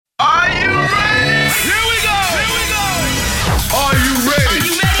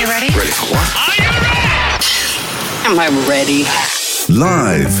I'm ready.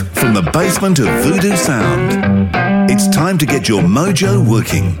 Live from the basement of Voodoo Sound, it's time to get your mojo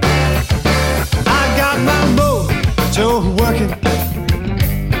working. I got my mojo working,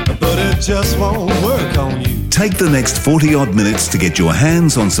 but it just won't work on you. Take the next 40-odd minutes to get your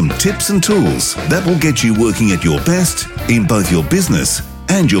hands on some tips and tools that will get you working at your best in both your business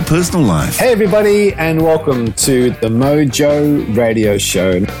and your personal life. Hey everybody, and welcome to the Mojo Radio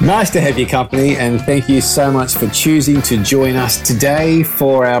Show. Nice to have your company, and thank you so much for choosing to join us today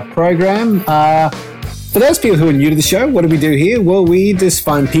for our program. For those people who are new to the show, what do we do here? Well, we just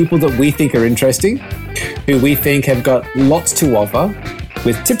find people that we think are interesting, who we think have got lots to offer,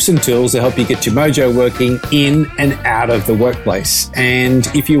 with tips and tools to help you get your mojo working in and out of the workplace. And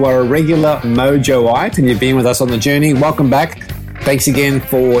if you are a regular Mojoite and you've been with us on the journey, welcome back. Thanks again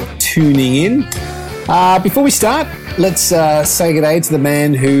for tuning in. Before we start, let's say good day to the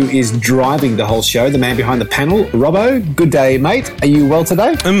man who is driving the whole show, the man behind the panel, Robbo. Good day, mate. Are you well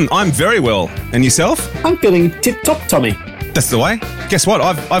today? I'm very well. And yourself? I'm feeling tip-top, Tommy. That's the way. Guess what?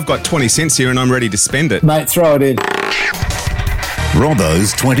 I've got 20 cents here and I'm ready to spend it. Mate, throw it in.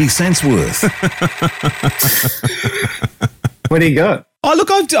 Robbo's 20 cents worth. What do you got? Oh, look,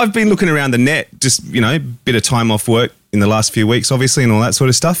 I've been looking around the net, just, bit of time off work in the last few weeks, obviously, and all that sort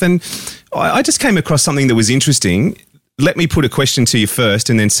of stuff. And I just came across something that was interesting. Let me put a question to you first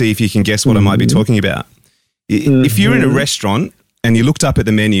and then see if you can guess what I might be talking about. If you're in a restaurant and you looked up at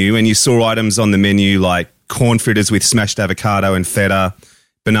the menu and you saw items on the menu like corn fritters with smashed avocado and feta,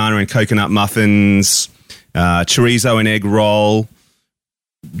 banana and coconut muffins, chorizo and egg roll,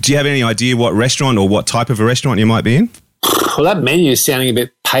 do you have any idea what restaurant or what type of a restaurant you might be in? Well, that menu is sounding a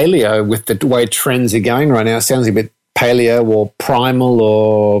bit paleo with the way trends are going right now. It sounds a bit paleo or primal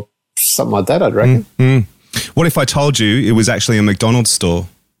or something like that, I'd reckon. What if I told you it was actually a McDonald's store?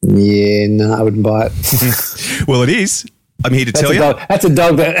 Yeah, no, I wouldn't buy it. Well, it is. I'm here to tell you. That's a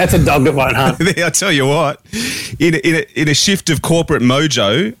dog that won't hunt. I tell you what, in a shift of corporate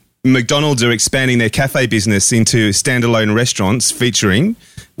mojo, McDonald's are expanding their cafe business into standalone restaurants featuring,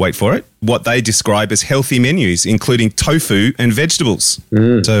 wait for it, what they describe as healthy menus, including tofu and vegetables.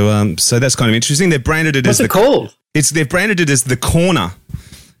 So that's kind of interesting. They've branded it What's as it called? They've branded it as The Corner.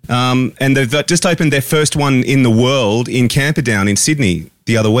 And they've just opened their first one in the world in Camperdown in Sydney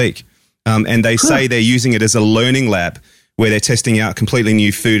the other week. And they say they're using it as a learning lab where they're testing out completely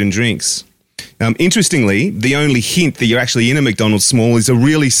new food and drinks. Interestingly, the only hint that you're actually in a McDonald's small is a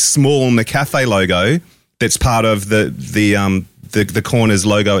really small McCafe logo that's part of the Corner's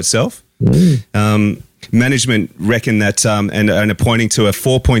logo itself. Management reckon that and are pointing to a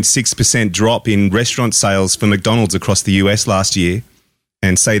 4.6% drop in restaurant sales for McDonald's across the US last year,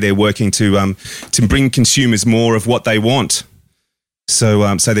 and say they're working to bring consumers more of what they want.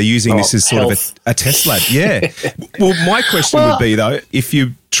 So they're using this as sort of a test lab. Yeah. Well, my question would be, though, if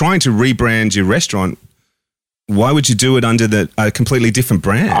you're trying to rebrand your restaurant, why would you do it under a completely different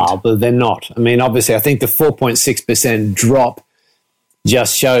brand? Oh, but they're not. I mean, obviously, I think the 4.6% drop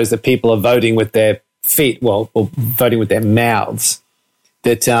just shows that people are voting with their feet, or voting with their mouths,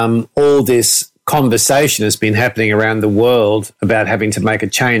 that all this conversation has been happening around the world about having to make a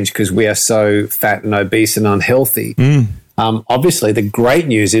change because we are so fat and obese and unhealthy. Obviously, the great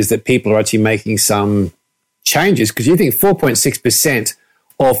news is that people are actually making some changes, because you think 4.6%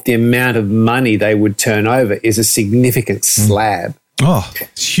 of the amount of money they would turn over is a significant slab. Oh,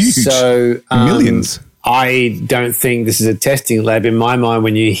 it's huge. So millions. I don't think this is a testing lab. In my mind,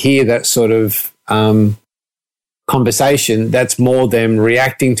 when you hear that sort of conversation, that's more them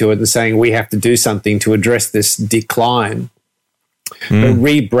reacting to it and saying we have to do something to address this decline. But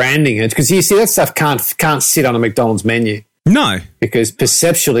rebranding it, because you see that stuff can't sit on a McDonald's menu. No. Because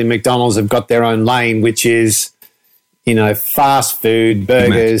perceptually McDonald's have got their own lane, which is, fast food,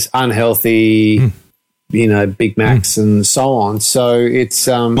 burgers, unhealthy, Big Macs and so on. So it's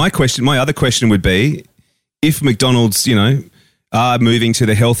my other question would be, if McDonald's, are moving to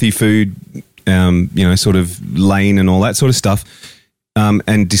the healthy food sort of lane and all that sort of stuff,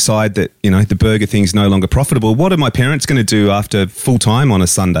 and decide that, the burger thing's no longer profitable, what are my parents going to do after full time on a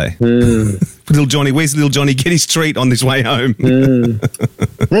Sunday? Little Johnny, where's little Johnny get his treat on his way home?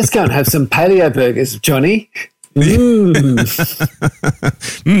 Let's go and have some paleo burgers, Johnny.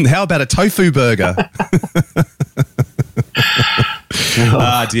 How about a tofu burger?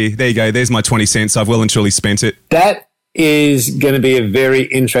 Dear. There you go. There's my 20 cents. I've well and truly spent it. That is going to be a very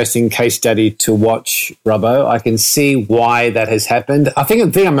interesting case study to watch, Robbo. I can see why that has happened. I think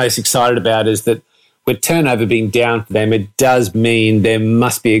the thing I'm most excited about is that with turnover being down for them, it does mean there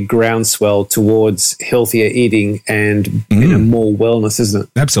must be a groundswell towards healthier eating and more wellness, isn't it?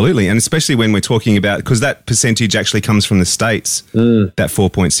 Absolutely. And especially when we're talking about, because that percentage actually comes from the States, that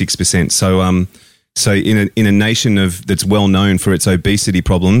 4.6%. So in a nation that's well known for its obesity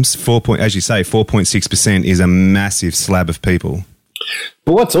problems, as you say, 4.6% is a massive slab of people.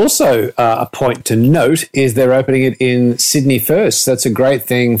 But what's also a point to note is they're opening it in Sydney first. That's a great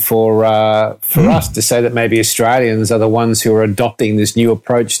thing for us to say that maybe Australians are the ones who are adopting this new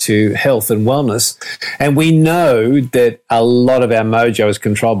approach to health and wellness. And we know that a lot of our mojo is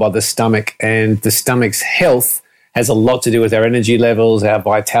controlled by the stomach, and the stomach's health has a lot to do with our energy levels, our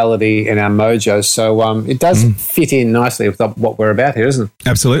vitality, and our mojo. So it does fit in nicely with what we're about here, isn't it?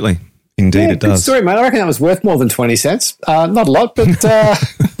 Absolutely. Indeed, it does. Good story, mate. I reckon that was worth more than 20 cents. Not a lot, but...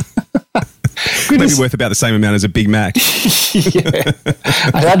 Maybe worth about the same amount as a Big Mac. Yeah.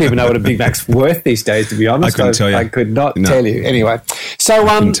 I don't even know what a Big Mac's worth these days, to be honest. I couldn't tell you. I could not tell you. Anyway, so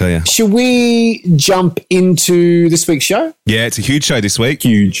should we jump into this week's show? Yeah, it's a huge show this week.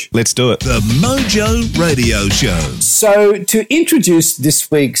 Huge. Let's do it. The Mojo Radio Show. So to introduce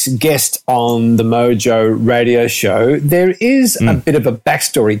this week's guest on the Mojo Radio Show, there is a bit of a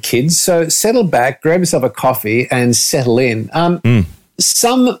backstory, kids. So settle back, grab yourself a coffee and settle in.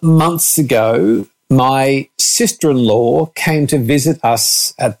 Some months ago, my sister-in-law came to visit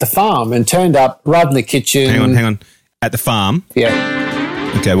us at the farm and turned up right in the kitchen. Hang on. At the farm?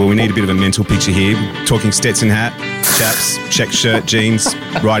 Yeah. Okay, well, we need a bit of a mental picture here. Talking Stetson hat, chaps, check shirt, jeans,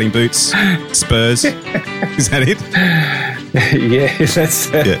 riding boots, Spurs. Is that it? Yeah,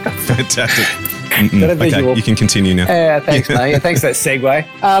 that's yeah, fantastic. Okay, you can continue now. Thanks, mate. Thanks for that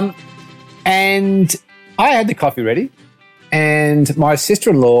segue. And I had the coffee ready. And my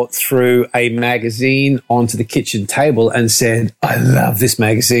sister-in-law threw a magazine onto the kitchen table and said, I love this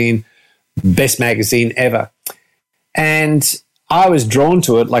magazine, best magazine ever. And I was drawn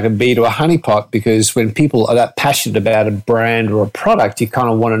to it like a bee to a honeypot, because when people are that passionate about a brand or a product, you kind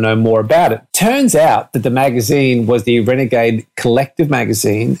of want to know more about it. Turns out that the magazine was the Renegade Collective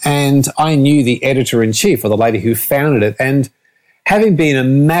Magazine, and I knew the editor-in-chief, or the lady who founded it. And having been a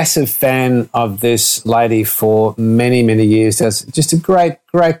massive fan of this lady for many, many years, does just a great,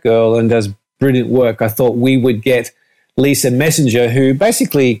 great girl and does brilliant work, I thought we would get Lisa Messenger, who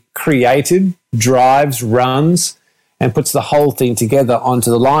basically created, drives, runs, and puts the whole thing together onto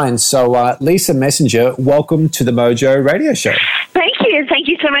the line. So, Lisa Messenger, welcome to the Mojo Radio Show. Thank you. Thank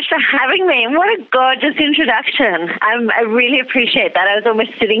you so much for having me. What a gorgeous introduction. I really appreciate that. I was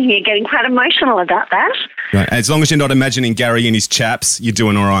almost sitting here getting quite emotional about that. Right. As long as you're not imagining Gary in his chaps, you're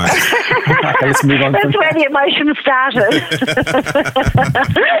doing all right. Okay, let's move on. That's where the emotion started.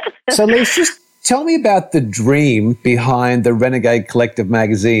 So, Lisa, just tell me about the dream behind the Renegade Collective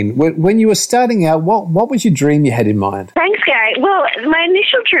Magazine. When you were starting out, what was your dream you had in mind? Thanks, Gary. Well, my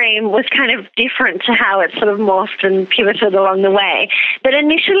initial dream was kind of different to how it sort of morphed and pivoted along the way. But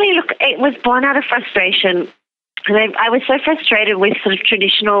initially, look, it was born out of frustration. And I was so frustrated with sort of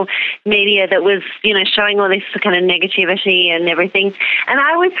traditional media that was, showing all this kind of negativity and everything. And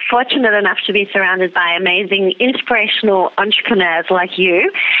I was fortunate enough to be surrounded by amazing, inspirational entrepreneurs like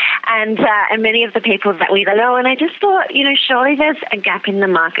you and many of the people that we know. And I just thought, surely there's a gap in the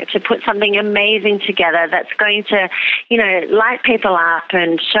market to put something amazing together that's going to, light people up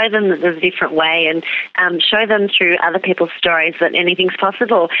and show them that there's a different way and show them through other people's stories that anything's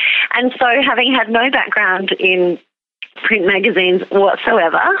possible. And so having had no background in print magazines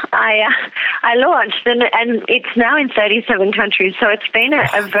whatsoever, I launched, and it's now in 37 countries, so it's been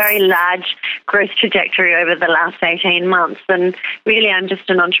a very large growth trajectory over the last 18 months, and really I'm just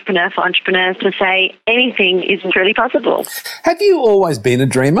an entrepreneur for entrepreneurs to say anything is really possible. Have you always been a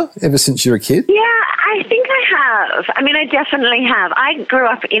dreamer ever since you were a kid? Yeah, I think I have. I mean, I definitely have. I grew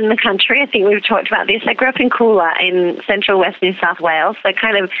up in the country. I think we've talked about this. I grew up in Coolah in central West New South Wales, so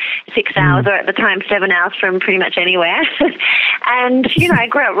kind of 6 hours, or at the time 7 hours from pretty much anywhere. And, I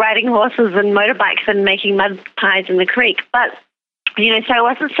grew up riding horses and motorbikes and making mud pies in the creek. But, so I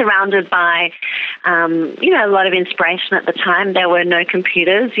wasn't surrounded by, a lot of inspiration at the time. There were no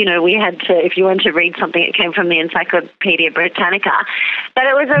computers. We had to, if you wanted to read something, it came from the Encyclopedia Britannica. But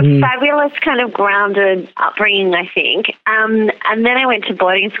it was a fabulous kind of grounded upbringing, I think. And then I went to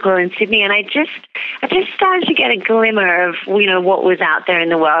boarding school in Sydney, and I just started to get a glimmer of, what was out there in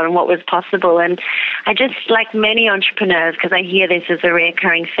the world and what was possible. And I just, like many entrepreneurs, because I hear this as a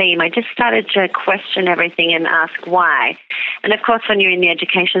recurring theme, I just started to question everything and ask why. And of course, else, when you're in the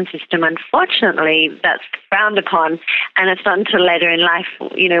education system, unfortunately, that's frowned upon, and it's not until later in life,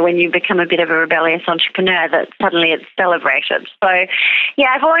 when you become a bit of a rebellious entrepreneur, that suddenly it's celebrated. So,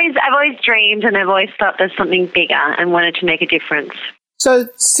 yeah, I've always dreamed, and I've always thought there's something bigger and wanted to make a difference. So,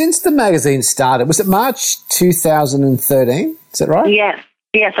 since the magazine started, was it March 2013? Is that right? Yes,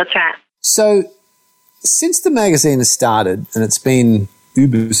 that's right. So, since the magazine has started and it's been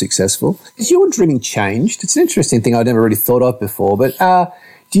uber successful, has your dreaming changed? It's an interesting thing I'd never really thought of before, but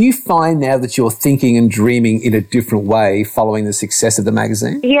do you find now that you're thinking and dreaming in a different way following the success of the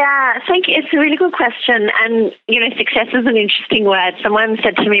magazine? Yeah, thank you. It's a really good question. And, success is an interesting word. Someone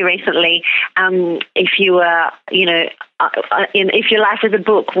said to me recently, if you were, if your life was a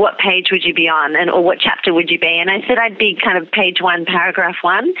book, what page would you be on, or what chapter would you be? And I said I'd be kind of page 1, paragraph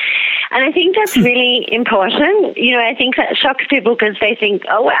 1. And I think that's really important. I think that shocks people because they think,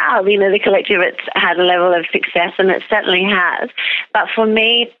 oh, wow, the collective, it's had a level of success, and it certainly has. But for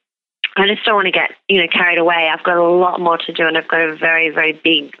me, I just don't want to get, carried away. I've got a lot more to do, and I've got a very, very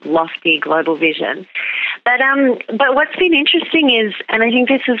big, lofty global vision. But what's been interesting is, and I think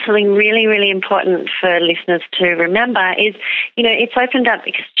this is something really, really important for listeners to remember, is, it's opened up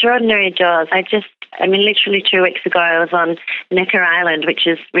extraordinary doors. Literally 2 weeks ago, I was on Necker Island, which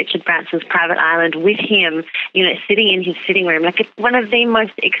is Richard Branson's private island, with him, sitting in his sitting room. Like, it's one of the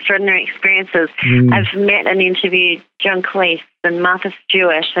most extraordinary experiences. I've met and interviewed John Cleese and Martha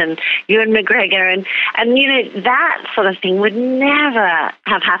Stewart and Ewan McGregor, and that sort of thing would never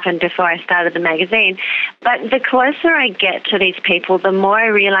have happened before I started the magazine. But the closer I get to these people, the more I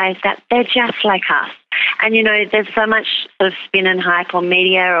realize that they're just like us. And, there's so much sort of spin and hype or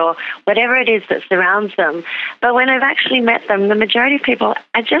media or whatever it is that surrounds them. But when I've actually met them, the majority of people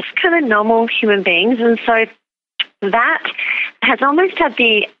are just kind of normal human beings. And so that has almost had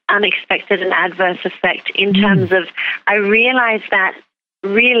the unexpected and adverse effect in terms of, I realize that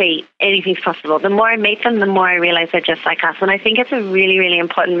really anything's possible. The more I meet them, the more I realize they're just like us. And I think it's a really, really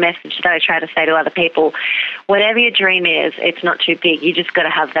important message that I try to say to other people. Whatever your dream is, it's not too big. You just got to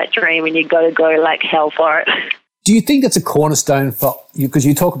have that dream, and you got to go like hell for it. Do you think that's a cornerstone for you? Because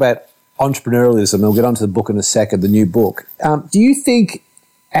you talk about entrepreneurialism, and we'll get onto the book in a second, the new book. Do you think,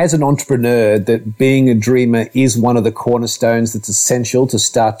 as an entrepreneur, that being a dreamer is one of the cornerstones that's essential to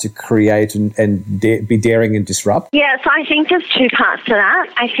start to create and be daring and disrupt? Yeah, so I think there's 2 parts to that.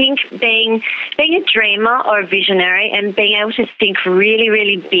 I think being a dreamer or a visionary and being able to think really,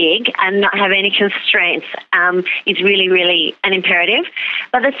 really big and not have any constraints is really, really an imperative.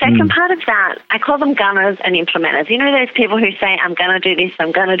 But the second part of that, I call them Gunners and Implementers. Those people who say, I'm going to do this,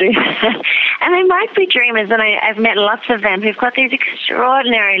 I'm going to do that. And they might be dreamers, and I've met lots of them who've got these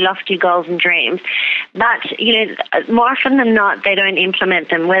extraordinary lofty goals and dreams, but more often than not they don't implement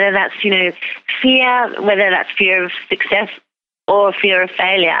them, whether that's fear, whether that's fear of success or fear of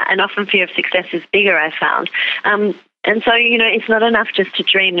failure, and often fear of success is bigger, I found. And so, it's not enough just to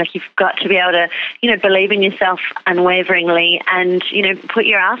dream. Like, you've got to be able to, believe in yourself unwaveringly and, put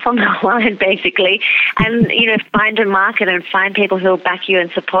your ass on the line, basically, and, find a market and find people who will back you and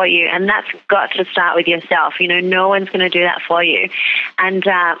support you. And that's got to start with yourself. No one's going to do that for you. And,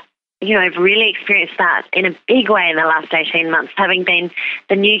 I've really experienced that in a big way in the last 18 months, having been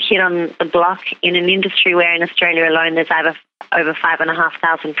the new kid on the block in an industry where in Australia alone there's over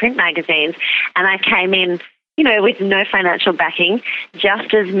 5,500 print magazines. And I came in, with no financial backing,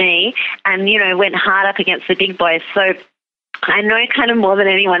 just as me, and, went hard up against the big boys. So I know kind of more than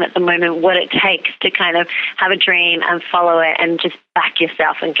anyone at the moment what it takes to kind of have a dream and follow it and just back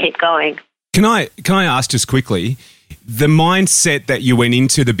yourself and keep going. Can I ask just quickly, the mindset that you went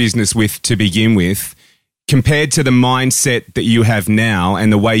into the business with to begin with, compared to the mindset that you have now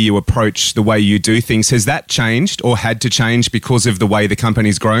and the way you approach, the way you do things, has that changed or had to change because of the way the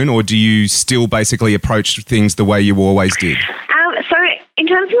company's grown, or do you still basically approach things the way you always did? So in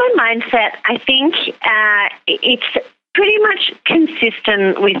terms of my mindset, I think it's pretty much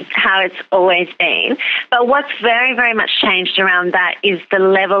consistent with how it's always been. But what's very, very much changed around that is the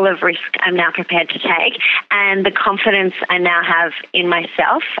level of risk I'm now prepared to take and the confidence I now have in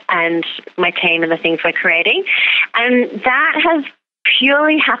myself and my team and the things we're creating. And that has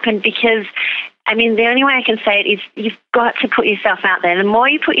purely happened because, the only way I can say it is you've got to put yourself out there. The more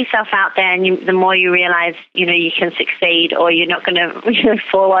you put yourself out there, and the more you realize, you can succeed, or you're not going to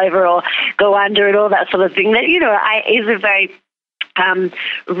fall over or go under and all that sort of thing. That is a very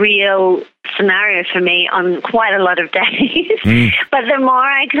real scenario for me on quite a lot of days. But the more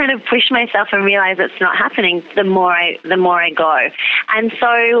I kind of push myself and realize it's not happening, the more I go. And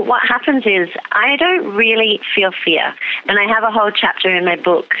so what happens is I don't really feel fear. And I have a whole chapter in my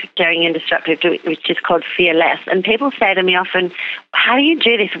book, Daring and Disruptive, which is called Fearless. And people say to me often, how do you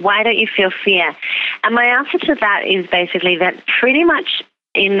do this? Why don't you feel fear? And my answer to that is basically that pretty much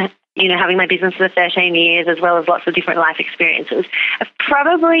in having my business for 13 years as well as lots of different life experiences, I've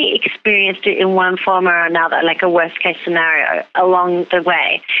probably experienced it in one form or another, like a worst-case scenario along the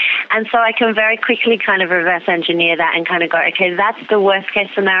way. And so I can very quickly kind of reverse engineer that and kind of go, okay, that's the worst-case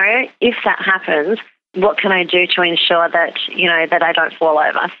scenario. If that happens, what can I do to ensure that, that I don't fall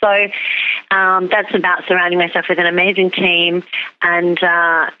over? So that's about surrounding myself with an amazing team and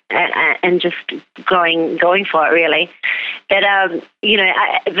just going for it, really. But,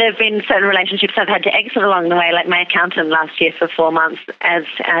 there have been certain relationships I've had to exit along the way, like my accountant last year for 4 months as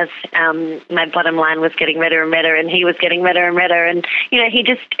my bottom line was getting redder and redder and he was getting redder and redder. And,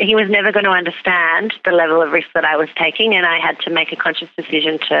 he was never going to understand the level of risk that I was taking, and I had to make a conscious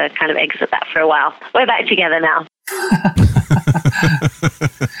decision to kind of exit that for a while. We're back together now.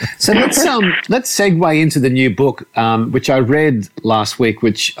 So let's segue into the new book, which I read last week,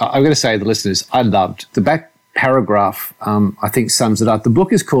 which I'm going to say to the listeners, I loved. The back paragraph, I think, sums it up. The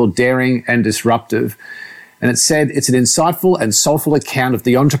book is called Daring and Disruptive, and it said it's an insightful and soulful account of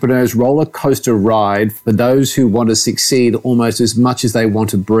the entrepreneur's roller coaster ride for those who want to succeed almost as much as they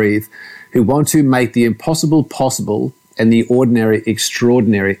want to breathe, who want to make the impossible possible and the ordinary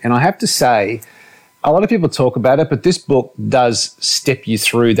extraordinary. And I have to say, a lot of people talk about it, but this book does step you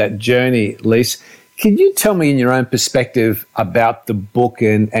through that journey, Lise. Can you tell me in your own perspective about the book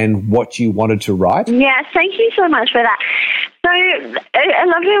and what you wanted to write? Yeah, thank you so much for that. So a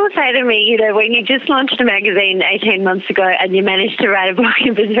lot of people say to me, when you just launched a magazine 18 months ago and you managed to write a book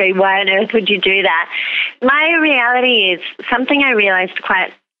in between, why on earth would you do that? My reality is something I realized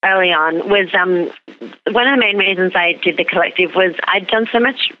quite early on was one of the main reasons I did the collective was I'd done so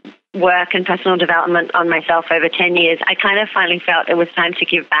much work and personal development on myself over 10 years, I kind of finally felt it was time to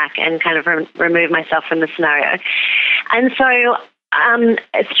give back and kind of remove myself from the scenario. And so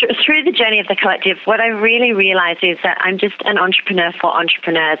through the journey of the collective, what I really realized is that I'm just an entrepreneur for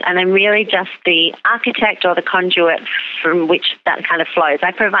entrepreneurs, and I'm really just the architect or the conduit from which that kind of flows.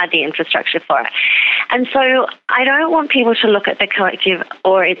 I provide the infrastructure for it. And so I don't want people to look at the collective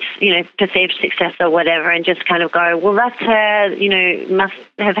or its, perceived success or whatever and just kind of go, well, that's her, must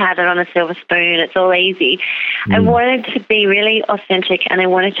have had it on a silver spoon. It's all easy. I wanted to be really authentic, and I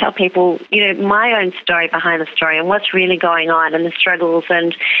want to tell people, my own story behind the story and what's really going on and the struggles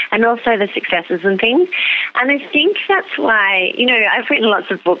and also the successes and things. And I think that's why, I've written lots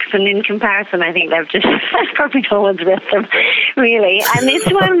of books, and in comparison, I think they've just probably no one's read them, really. And this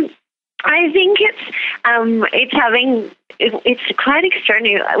one, I think it's quite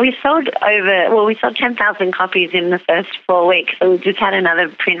extraordinary. We sold 10,000 copies in the first 4 weeks. So we just had another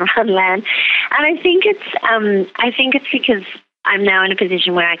print run land, and I think it's because I'm now in a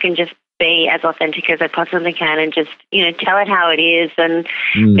position where I can just be as authentic as I possibly can and just, tell it how it is. And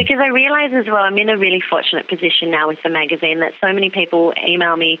because I realize as well, I'm in a really fortunate position now with the magazine that so many people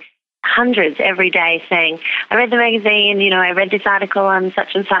email me, hundreds every day, saying, I read the magazine, I read this article on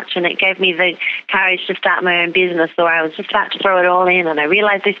such and such, and it gave me the courage to start my own business, or I was just about to throw it all in and I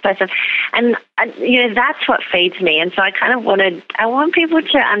realized this person. And, that's what feeds me. And so I kind of want people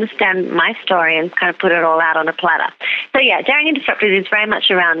to understand my story and kind of put it all out on a platter. So yeah, Daring and Disruptive is very much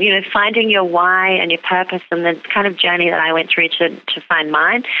around, finding your why and your purpose and the kind of journey that I went through to find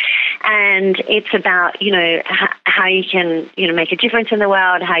mine. And it's about, how you can, make a difference in the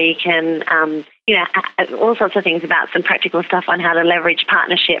world, how you can, all sorts of things about some practical stuff on how to leverage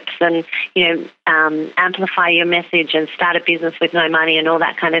partnerships and, amplify your message and start a business with no money and all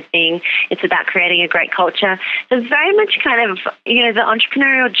that kind of thing. It's about creating a great culture. So it's very much kind of, the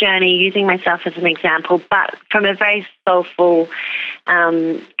entrepreneurial journey, using myself as an example, but from a very soulful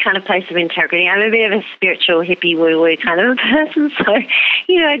kind of place of integrity. I'm a bit of a spiritual hippie woo-woo kind of a person, so,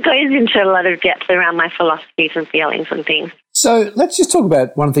 it goes into a lot of depth around my philosophies and feelings and things. So let's just talk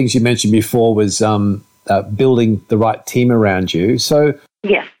about one of the things you mentioned before was building the right team around you. So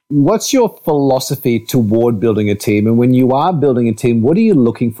yes. What's your philosophy toward building a team? And when you are building a team, what are you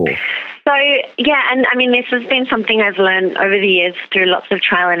looking for? So, yeah, and I mean, this has been something I've learned over the years through lots of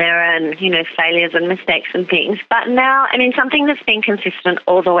trial and error and, failures and mistakes and things. But now, I mean, something that's been consistent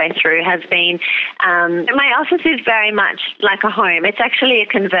all the way through has been, my office is very much like a home. It's actually a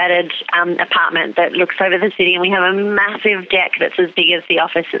converted apartment that looks over the city, and we have a massive deck that's as big as the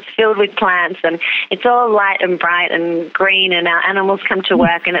office. It's filled with plants, and it's all light and bright and green, and our animals come to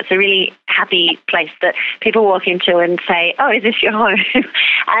work, and it's a really happy place that people walk into and say, oh, is this your home?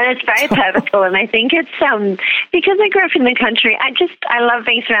 And it's very purposeful, and I think it's because I grew up in the country, I love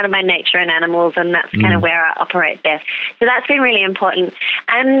being surrounded by nature and animals, and that's kind of where I operate best. So that's been really important.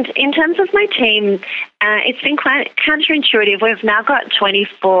 And in terms of my team, it's been quite counterintuitive. We've now got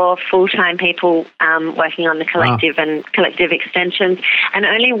 24 full-time people working on the collective and collective extensions, and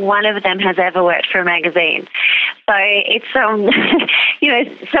only one of them has ever worked for a magazine. So it's,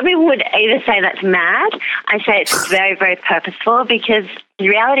 some people would either say that's mad. I say it's very, very purposeful, because the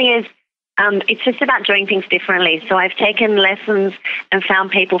reality is it's just about doing things differently. So I've taken lessons and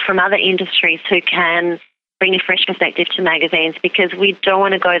found people from other industries who can bring a fresh perspective to magazines, because we don't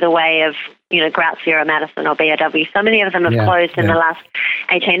want to go the way of, Grazia or Madison or BRW. So many of them have closed in the last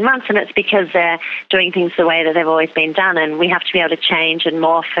 18 months, and it's because they're doing things the way that they've always been done, and we have to be able to change and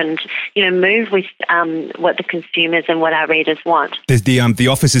morph and, move with what the consumers and what our readers want. The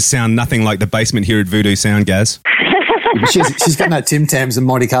offices sound nothing like the basement here at Voodoo Sound, Gaz. She's got no Tim Tams and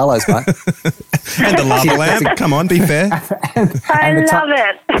Monte Carlos, mate. And the lava lamp. Come on, be fair. I love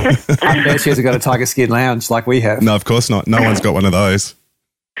it. I bet she hasn't got a tiger skin lounge like we have. No, of course not. No one's got one of those.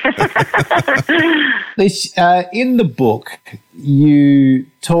 In the book, you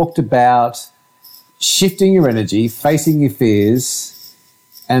talked about shifting your energy, facing your fears,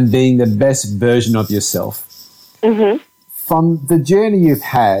 and being the best version of yourself. Mm-hmm. From the journey you've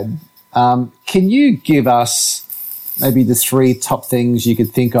had, can you give us maybe the 3 top things you could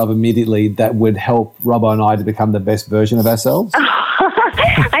think of immediately that would help Robbo and I to become the best version of ourselves?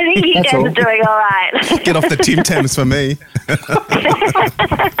 I think you guys are doing all right. Get off the Tim Tams for me.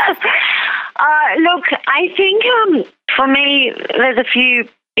 Look, I think for me, there's a few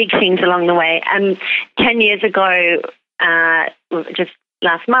big things along the way. 10 years ago, just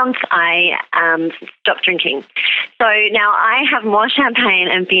last month, I stopped drinking. So now I have more champagne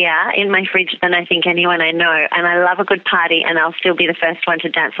and beer in my fridge than I think anyone I know, and I love a good party, and I'll still be the first one to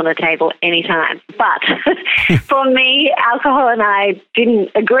dance on the table anytime. But for me, alcohol and I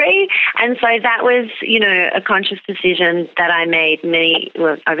didn't agree, and so that was, a conscious decision that I made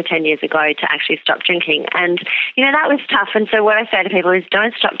over 10 years ago to actually stop drinking. And, that was tough. And so what I say to people is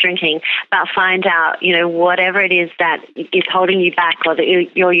don't stop drinking, but find out, whatever it is that is holding you back or that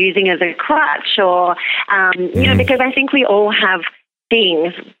you're using as a crutch or, because I think we all have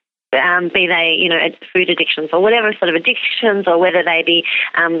things, be they, food addictions or whatever sort of addictions, or whether they be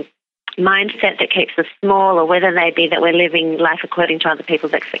mindset that keeps us small, or whether they be that we're living life according to other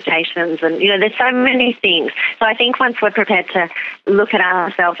people's expectations. And, there's so many things. So I think once we're prepared to look at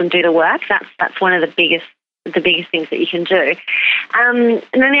ourselves and do the work, that's one of the biggest things that you can do. And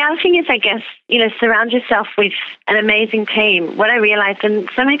then the other thing is, I guess, surround yourself with an amazing team. What I realized, and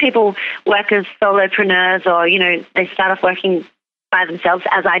so many people work as solopreneurs, or, they start off working by themselves,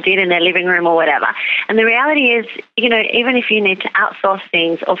 as I did, in their living room or whatever. And the reality is, even if you need to outsource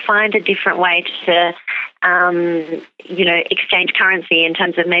things or find a different way to, exchange currency in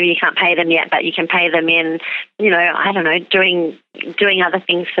terms of maybe you can't pay them yet, but you can pay them in, I don't know, doing other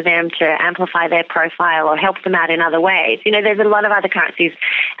things for them to amplify their profile or help them out in other ways. There's a lot of other currencies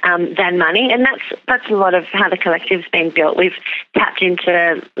than money, and that's a lot of how the collective's been built. We've tapped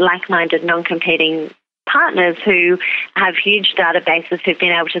into like-minded, non-competing partners who have huge databases who've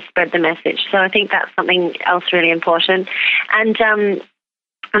been able to spread the message. So I think that's something else really important. And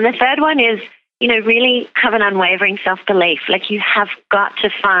the third one is, really have an unwavering self-belief. Like, you have got to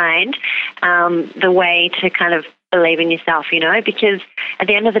find the way to kind of believe in yourself, because at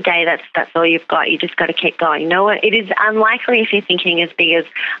the end of the day, that's all you've got. You just got to keep going. It is unlikely, if you're thinking as big as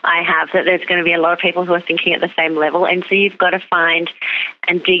I have, that there's going to be a lot of people who are thinking at the same level. And so you've got to find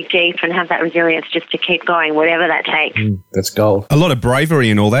and dig deep and have that resilience just to keep going, whatever that takes. That's gold. A lot of bravery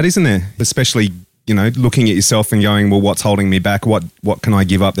and all that, isn't there? Especially, looking at yourself and going, well, what's holding me back? What can I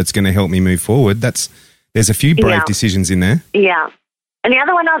give up that's going to help me move forward? There's a few brave decisions in there. Yeah. And the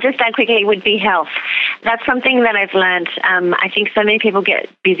other one I'll just add quickly would be health. That's something that I've learned. I think so many people get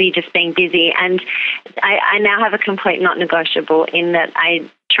busy just being busy, and I now have a complete not negotiable in that I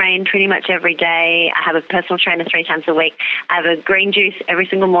train pretty much every day. I have a personal trainer 3 times a week. I have a green juice every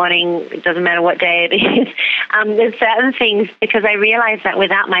single morning. It doesn't matter what day it is. There's certain things, because I realize that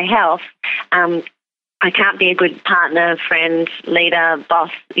without my health, I can't be a good partner, friend, leader, boss,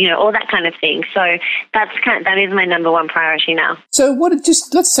 all that kind of thing. So that is my number one priority now. So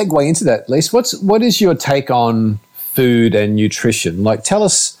let's segue into that, Lise. What is your take on food and nutrition? Like, tell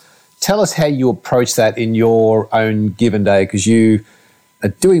us how you approach that in your own given day, because you are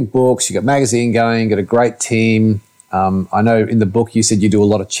doing books, you got a magazine going, you got a great team. I know in the book you said you do a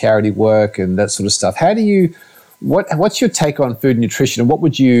lot of charity work and that sort of stuff. What's your take on food and nutrition, and what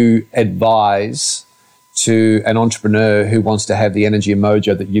would you advise to an entrepreneur who wants to have the energy and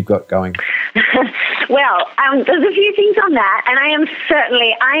mojo that you've got going? Well, there's a few things on that, and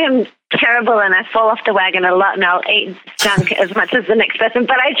I am terrible, and I fall off the wagon a lot, and I'll eat junk as much as the next person,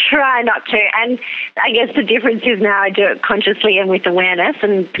 but I try not to. And I guess the difference is now I do it consciously and with awareness,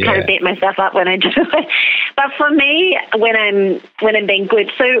 and kind of beat myself up when I do it. But for me, when I'm being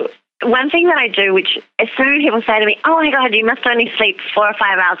good, so one thing that I do, which so many people say to me, oh my God, you must only sleep 4 or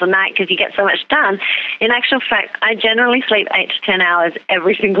 5 hours a night because you get so much done. In actual fact, I generally sleep 8 to 10 hours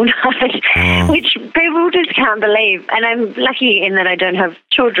every single night, which people just can't believe. And I'm lucky in that I don't have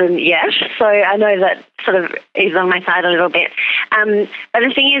children yet, so I know that sort of is on my side a little bit. But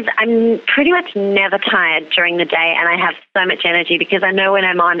the thing is, I'm pretty much never tired during the day, and I have so much energy because I know when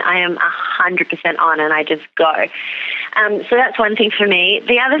I'm on, I am 100% on, and I just go. So that's one thing for me.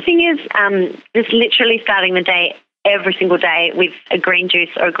 The other thing is just literally starting the day every single day with a green juice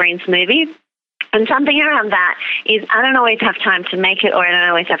or a green smoothie. And something around that is I don't always have time to make it, or I don't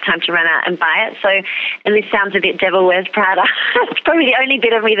always have time to run out and buy it. So, and this sounds a bit Devil Wears Prada. It's probably the only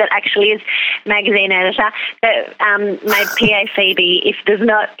bit of me that actually is magazine editor. But my PA Phoebe, if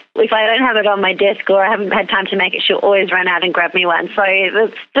I don't have it on my desk or I haven't had time to make it, she'll always run out and grab me one. So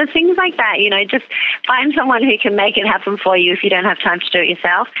there's things like that, just find someone who can make it happen for you if you don't have time to do it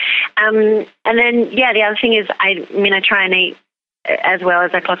yourself. And then, the other thing is I try and eat as well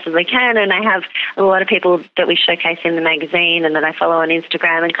as I possibly can, and I have a lot of people that we showcase in the magazine and that I follow on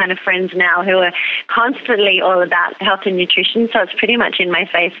Instagram, and kind of friends now who are constantly all about health and nutrition, so it's pretty much in my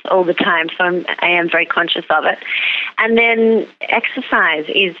face all the time, so I am very conscious of it. And then exercise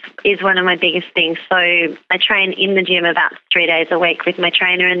is one of my biggest things, so I train in the gym about 3 days a week with my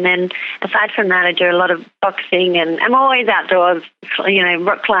trainer, and then aside from that I do a lot of boxing, and I'm always outdoors,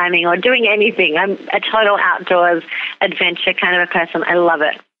 rock climbing or doing anything. I'm a total outdoors adventure kind of a person. I love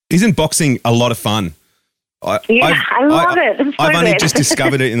it. Isn't boxing a lot of fun? I love it. I've only just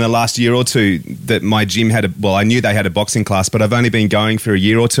discovered it in the last year or two that my gym I knew they had a boxing class, but I've only been going for a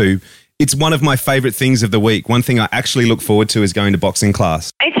year or two. It's one of my favourite things of the week. One thing I actually look forward to is going to boxing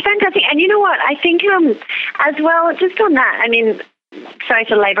class. It's fantastic. And you know what? I think as well, just on that, sorry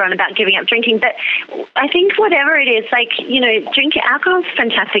to labour on about giving up drinking, but I think whatever it is, drinking alcohol is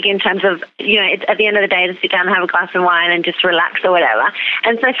fantastic in terms of, it's at the end of the day to sit down and have a glass of wine and just relax or whatever.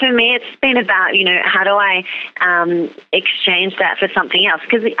 And so for me, it's been about, how do I exchange that for something else?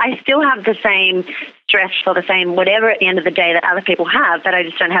 Because I still have the same stress or the same whatever at the end of the day that other people have, but I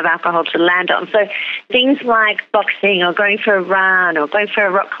just don't have alcohol to land on. So things like boxing or going for a run or going for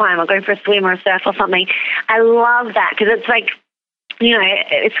a rock climb or going for a swim or a surf or something, I love that because it's like,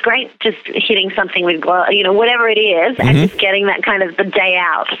 it's great just hitting something with, whatever it is, and just getting that kind of the day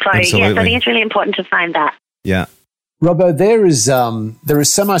out. So, Absolutely. I think it's really important to find that. Yeah. Robbo, there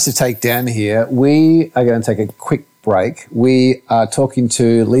is so much to take down here. We are going to take a quick break. We are talking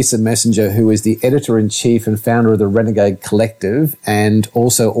to Lisa Messenger, who is the editor-in-chief and founder of the Renegade Collective and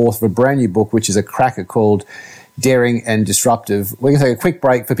also author of a brand new book, which is a cracker called Daring and Disruptive. We're going to take a quick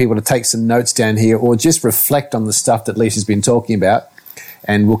break for people to take some notes down here or just reflect on the stuff that Lisa's been talking about,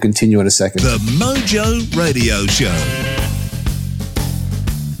 and we'll continue in a second. The Mojo Radio Show.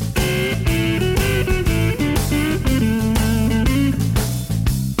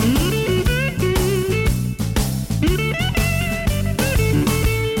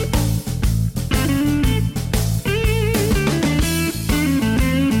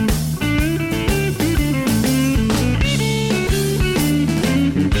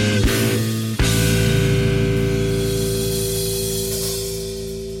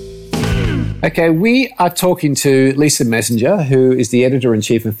 Okay, we are talking to Lisa Messenger, who is the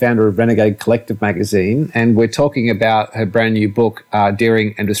editor-in-chief and founder of Renegade Collective Magazine, and we're talking about her brand new book,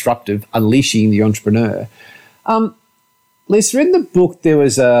 Daring and Disruptive, Unleashing the Entrepreneur. Lisa, in the book there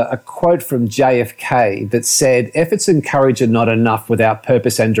was a quote from JFK that said, efforts and courage are not enough without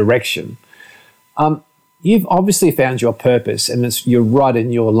purpose and direction. You've obviously found your purpose, and you're right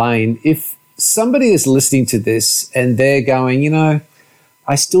in your lane. If somebody is listening to this and they're going,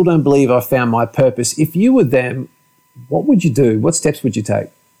 I still don't believe I found my purpose. If you were them, what would you do? What steps would you take?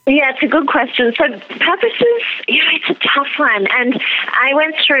 Yeah, it's a good question. So purposes, it's a tough one. And I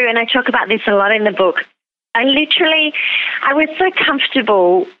went through, and I talk about this a lot in the book. I was so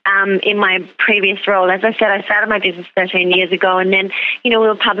comfortable in my previous role. As I said, I started my business 13 years ago, and then, we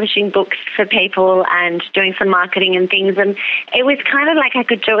were publishing books for people and doing some marketing and things, and it was kind of like I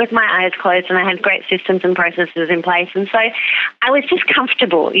could do it with my eyes closed, and I had great systems and processes in place, and so I was just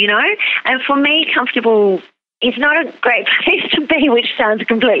comfortable, and for me, comfortable is not a great place to be, which sounds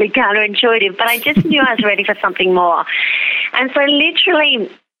completely counterintuitive, but I just knew I was ready for something more. And so literally,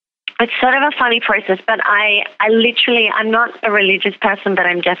 it's sort of a funny process, but I'm not a religious person, but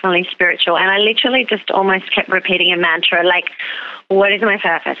I'm definitely spiritual. And I literally just almost kept repeating a mantra, like, what is my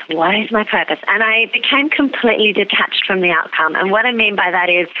purpose? What is my purpose? And I became completely detached from the outcome. And what I mean by that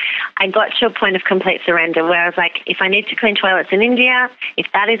is I got to a point of complete surrender where I was like, if I need to clean toilets in India, if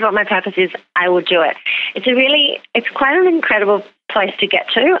that is what my purpose is, I will do it. It's quite an incredible place to get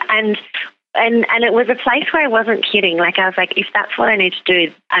to. And it was a place where I wasn't kidding. Like, I was like, if that's what I need to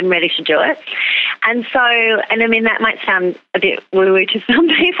do, I'm ready to do it. And so, and I mean, that might sound a bit woo-woo to some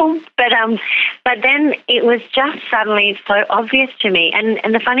people, but then it was just suddenly so obvious to me.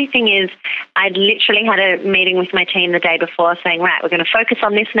 And the funny thing is, I'd literally had a meeting with my team the day before saying, right, we're going to focus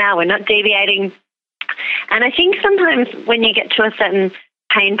on this now. We're not deviating. And I think sometimes when you get to a certain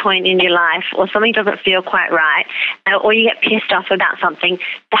pain point in your life, or something doesn't feel quite right, or you get pissed off about something,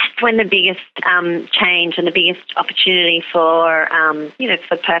 that's when the biggest change and the biggest opportunity for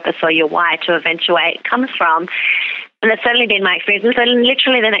purpose or your why to eventuate comes from. And that's certainly been my experience. And so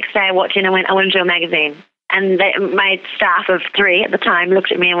literally the next day I walked in and went, I want to do a magazine. And my staff of 3 at the time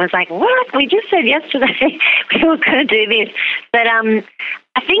looked at me and was like, what? We just said yesterday we were going to do this. But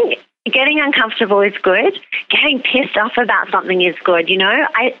I think getting uncomfortable is good. Getting pissed off about something is good,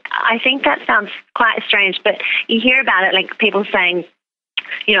 I think that sounds quite strange, but you hear about it, like people saying,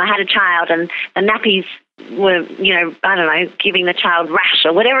 I had a child and the nappies were, I don't know, giving the child rash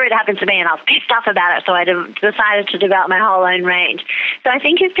or whatever it happened to be, and I was pissed off about it, so I decided to develop my whole own range. So I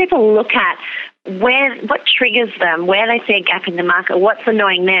think if people look at what triggers them, where they see a gap in the market, what's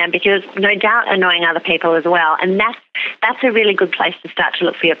annoying them, because no doubt annoying other people as well, and that's a really good place to start to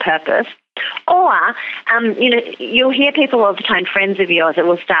look for your purpose. Or, you'll hear people all the time, friends of yours that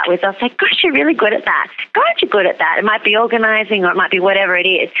will start with, they'll say, gosh, you're really good at that. God, you're good at that. It might be organising or it might be whatever it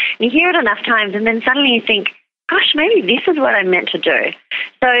is. And you hear it enough times and then suddenly you think, gosh, maybe this is what I'm meant to do.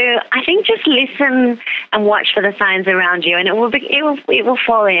 So I think just listen and watch for the signs around you, and it will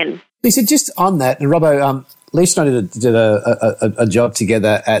fall in. Lisa, just on that, and Robbo, Lisa and I did a job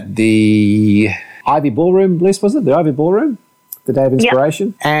together at the Ivy Ballroom, Liz, was it? The Ivy Ballroom? The Day of Inspiration.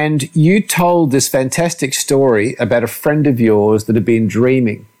 Yep. And you told this fantastic story about a friend of yours that had been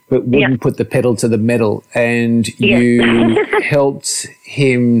dreaming but wouldn't put the pedal to the metal, and you helped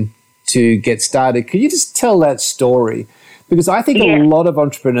him to get started. Could you just tell that story? Because I think a lot of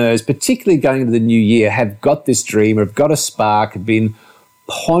entrepreneurs, particularly going into the new year, have got this dream or have got a spark, have been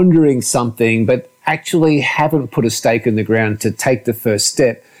pondering something, but actually haven't put a stake in the ground to take the first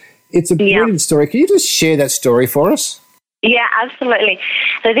step. It's a brilliant story. Can you just share that story for us? Yeah, absolutely.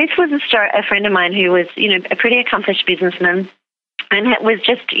 So this was a friend of mine who was, a pretty accomplished businessman, and was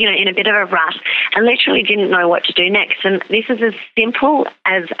just, in a bit of a rut and literally didn't know what to do next. And this is as simple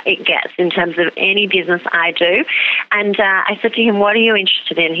as it gets in terms of any business I do. And I said to him, what are you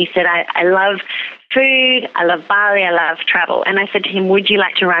interested in? He said, I love food, I love Bali, I love travel. And I said to him, would you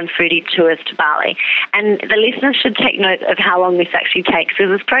like to run foodie tours to Bali? And the listeners should take note of how long this actually takes,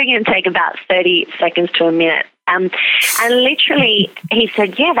 because it's probably going to take about 30 seconds to a minute. And literally, he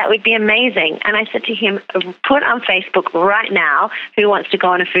said, yeah, that would be amazing. And I said to him, put on Facebook right now who wants to go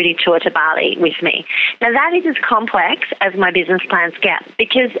on a foodie tour to Bali with me. Now, that is as complex as my business plans get,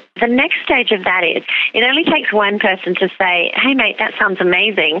 because the next stage of that is it only takes one person to say, hey, mate, that sounds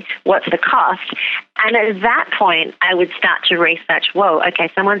amazing. What's the cost? And at that point, I would start to research, whoa, okay,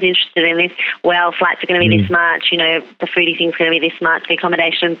 someone's interested in this. Well, flights are going to be this much. The foodie thing's going to be this much, the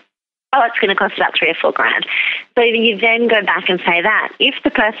accommodation. Oh, it's going to cost about $3,000 or $4,000. So you then go back and say that. If the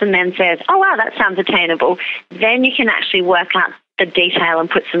person then says, oh, wow, that sounds attainable, then you can actually work out the detail and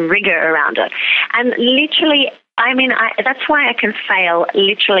put some rigor around it. And literally, that's why I can fail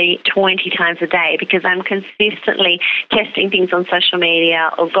literally 20 times a day, because I'm consistently testing things on social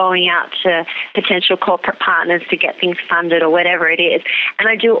media or going out to potential corporate partners to get things funded or whatever it is. And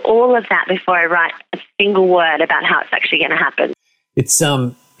I do all of that before I write a single word about how it's actually going to happen.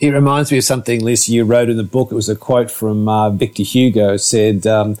 It reminds me of something, Liz, you wrote in the book. It was a quote from Victor Hugo, said,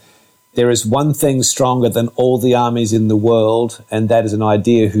 there is one thing stronger than all the armies in the world, and that is an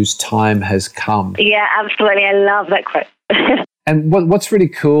idea whose time has come. Yeah, absolutely. I love that quote. And what's really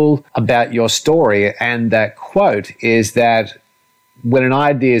cool about your story and that quote is that when an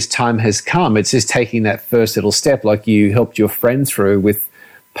idea's time has come, it's just taking that first little step, like you helped your friend through with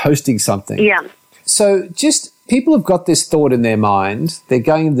posting something. Yeah. So just people have got this thought in their mind. They're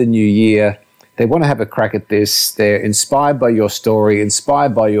going into the new year. They want to have a crack at this. They're inspired by your story,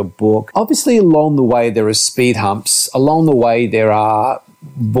 inspired by your book. Obviously, along the way, there are speed humps. Along the way, there are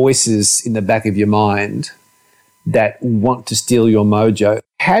voices in the back of your mind that want to steal your mojo.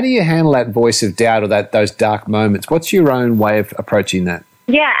 How do you handle that voice of doubt or those dark moments? What's your own way of approaching that?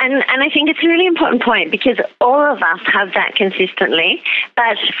 Yeah, and I think it's a really important point because all of us have that consistently.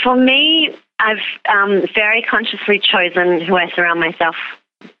 But for me, I've very consciously chosen who I surround myself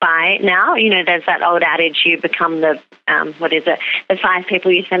by now. You know, there's that old adage, you become the 5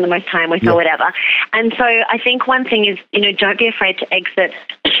 people you spend the most time with or whatever. And so I think one thing is, you know, don't be afraid to exit,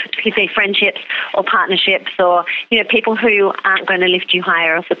 friendships or partnerships or, you know, people who aren't going to lift you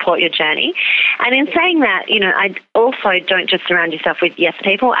higher or support your journey. And in saying that, you know, I also don't just surround yourself with yes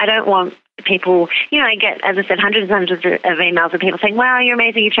people. I don't want people, you know, I get, as I said, hundreds and hundreds of emails of people saying, wow, you're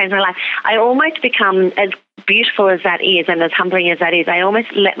amazing, you've changed my life. I almost become, as beautiful as that is and as humbling as that is, I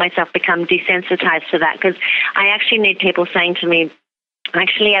almost let myself become desensitized to that because I actually need people saying to me,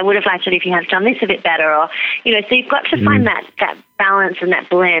 actually, I would have liked it if you had done this a bit better, or, you know, so you've got to find that balance and that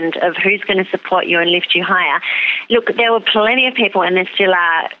blend of who's going to support you and lift you higher. Look, there were plenty of people, and there still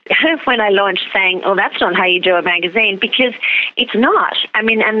are, when I launched, saying, oh, that's not how you do a magazine, because it's not. I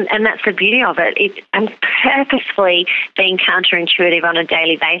mean, and that's the beauty of it. I'm purposefully being counterintuitive on a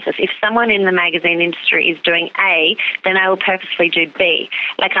daily basis. If someone in the magazine industry is doing A, then I will purposely do B.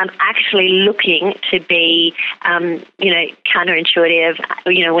 Like, I'm actually looking to be, you know, counterintuitive.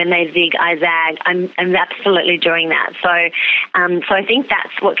 You know, when they zig, I zag. I'm absolutely doing that. So I think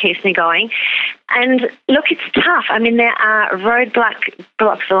that's what keeps me going. And look, it's tough. I mean, there are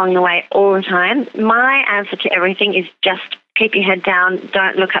roadblocks along the way all the time. My answer to everything is just keep your head down,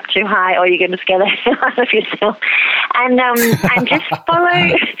 don't look up too high, or you're going to scare the hell out of yourself. And just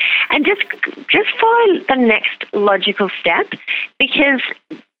follow, and just follow the next logical step, because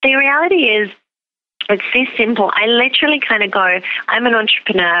the reality is, it's this simple. I literally kind of go, I'm an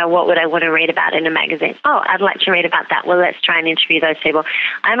entrepreneur. What would I want to read about in a magazine? Oh, I'd like to read about that. Well, let's try and interview those people.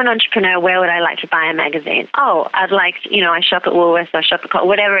 I'm an entrepreneur. Where would I like to buy a magazine? Oh, I'd like, you know, I shop at Woolworths, I shop at Coles,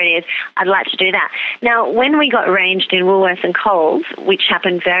 whatever it is, I'd like to do that. Now, when we got ranged in Woolworths and Coles, which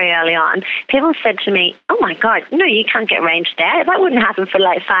happened very early on, people said to me, oh my God, no, you can't get ranged there. That wouldn't happen for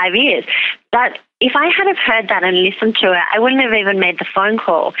like 5 years. But if I had have heard that and listened to it, I wouldn't have even made the phone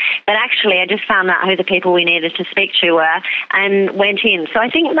call. But actually, I just found out who the people we needed to speak to were and went in. So I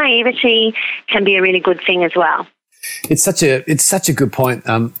think naivety can be a really good thing as well. It's such a good point,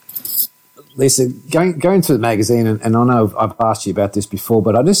 Lisa. Going through the magazine, and I know I've asked you about this before,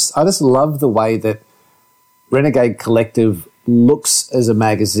 but I just love the way that Renegade Collective looks as a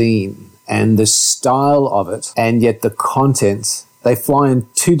magazine and the style of it, and yet the content. They fly in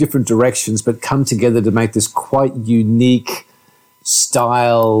 2 different directions but come together to make this quite unique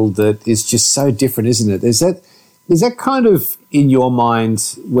style that is just so different, isn't it? Is that kind of in your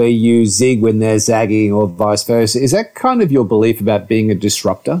mind where you zig when they're zagging or vice versa? Is that kind of your belief about being a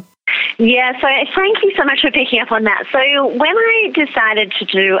disruptor? Yeah, so thank you so much for picking up on that. So when I decided to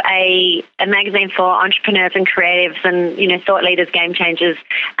do a magazine for entrepreneurs and creatives and, you know, thought leaders, game changers,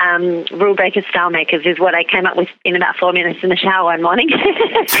 rule breakers, style makers is what I came up with in about 4 minutes in the shower one morning.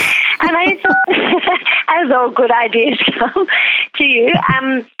 And I thought, as all good ideas come to you,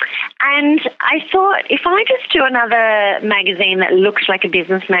 and I thought, if I just do another magazine that looks like a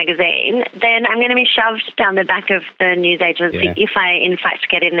business magazine, then I'm going to be shoved down the back of the news agency if I, in fact,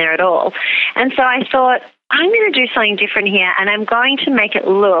 get in there at all. And so I thought, I'm going to do something different here, and I'm going to make it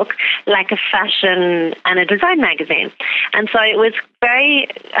look like a fashion and a design magazine. And so it was very,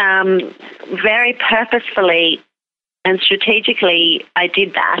 very purposefully and strategically I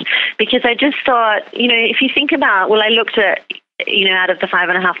did that, because I just thought, you know, if you think about, well, I looked at, you know, out of the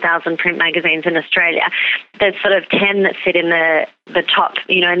 5,500 print magazines in Australia, there's sort of 10 that sit in the top,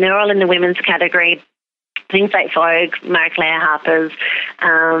 you know, and they're all in the women's category. Things like Vogue, Marie Claire, Harper's,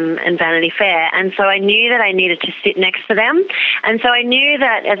 and Vanity Fair. And so I knew that I needed to sit next to them. And so I knew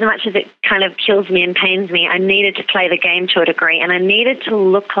that as much as it kind of kills me and pains me, I needed to play the game to a degree, and I needed to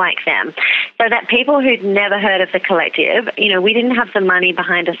look like them. So that people who'd never heard of the collective, you know, we didn't have the money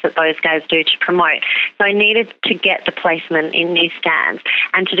behind us that those guys do to promote. So I needed to get the placement in newsstands.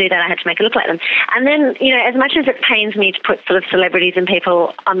 And to do that, I had to make it look like them. And then, you know, as much as it pains me to put sort of celebrities and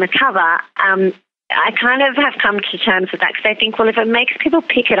people on the cover, I kind of have come to terms with that because I think, well, if it makes people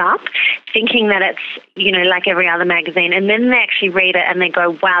pick it up, thinking that it's, like every other magazine, and then they actually read it and they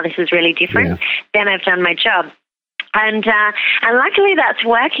go, wow, this is really different, then I've done my job. And luckily that's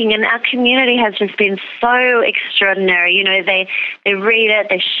working, and our community has just been so extraordinary. They read it,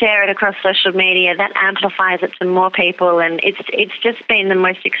 they share it across social media, that amplifies it to more people, and it's just been the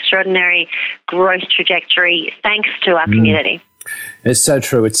most extraordinary growth trajectory thanks to our community. It's so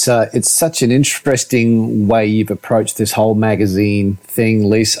true. It's such an interesting way you've approached this whole magazine thing,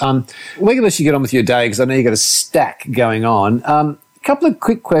 Lise. We're going to let you get on with your day because I know you've got a stack going on. A couple of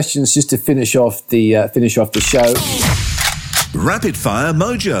quick questions just to finish off the show. Rapid Fire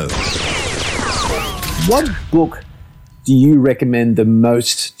Mojo. What book do you recommend the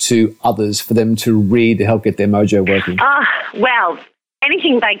most to others for them to read to help get their mojo working? Well,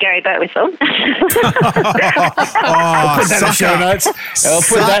 anything by Gary Birtwistle. I'll put that in the show notes. I'll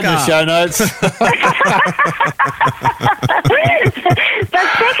put that in the show notes.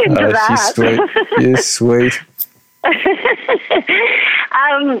 That's second to that. She's sweet. You're sweet.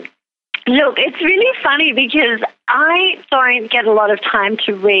 Look, it's really funny because I don't get a lot of time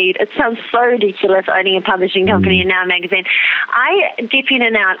to read. It sounds so ridiculous owning a publishing company and now a magazine. I dip in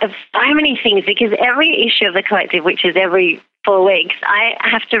and out of so many things because every issue of the Collective, which is every 4 weeks, I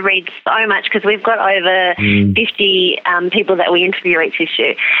have to read so much because we've got over 50 people that we interview each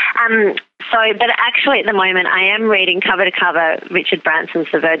issue. But actually at the moment I am reading cover to cover Richard Branson's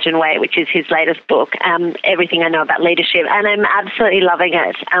The Virgin Way, which is his latest book, Everything I Know About Leadership, and I'm absolutely loving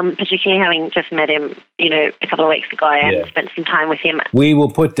it, particularly having just met him, a couple of weeks ago and spent some time with him. We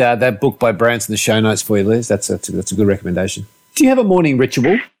will put that book by Branson in the show notes for you, Liz. That's a good recommendation. Do you have a morning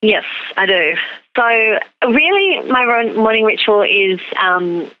ritual? Yes, I do. So really my morning ritual is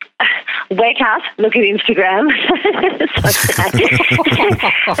wake up, look at Instagram.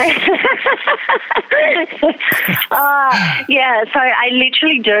 So I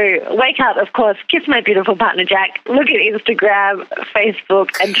literally do wake up, of course, kiss my beautiful partner Jack, look at Instagram, Facebook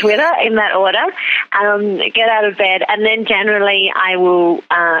and Twitter in that order, get out of bed, and then generally I will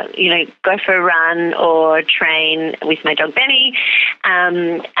go for a run or train with my dog Benny,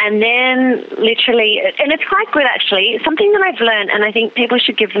 and then literally, and it's quite good actually, something that I've learned, and I think people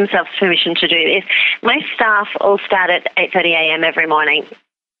should give themselves permission to do this. My staff all start at 8:30 a.m. every morning.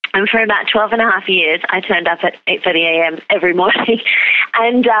 And for about 12 and a half years, I turned up at 8:30 a.m. every morning.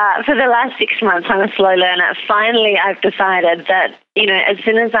 And for the last 6 months, I'm a slow learner. Finally, I've decided that, as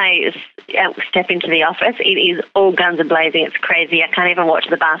soon as I step into the office, it is all guns a-blazing. It's crazy. I can't even walk to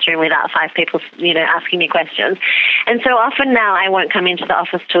the bathroom without 5 people, asking me questions. And so often now I won't come into the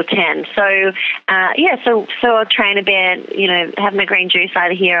office till 10. So, so I'll train a bit, have my green juice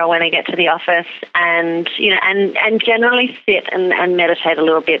either here or when I get to the office, and, and generally sit and meditate a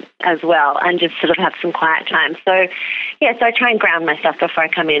little bit as well and just sort of have some quiet time. So, so I try and ground myself before I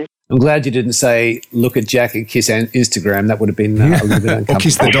come in. I'm glad you didn't say look at Jack and kiss Instagram. That would have been a little bit uncomfortable. Or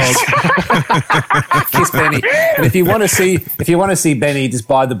kiss the dog. Kiss Benny. And if you want to see Benny, just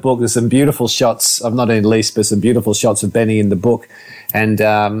buy the book. There's some beautiful shots of not only Lisa, but some beautiful shots of Benny in the book. And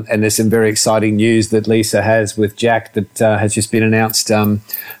there's some very exciting news that Lisa has with Jack that has just been announced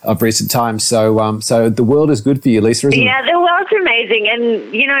of recent times. So the world is good for you, Lisa, isn't it? Yeah, the world's amazing,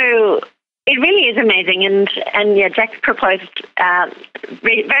 and it really is amazing, and Jack proposed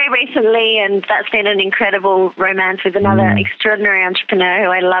very recently, and that's been an incredible romance with another extraordinary entrepreneur who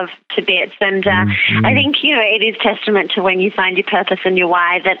I love to bits. And I think it is testament to when you find your purpose and your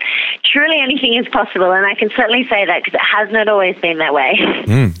why that truly anything is possible, and I can certainly say that because it has not always been that way.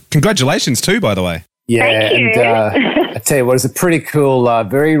 Congratulations too, by the way. Yeah, thank you. And I tell you what, it's a pretty cool,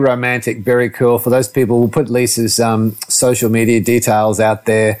 very romantic, very cool. For those people, we'll put Lisa's social media details out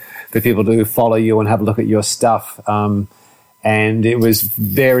there for people to follow you and have a look at your stuff. And it was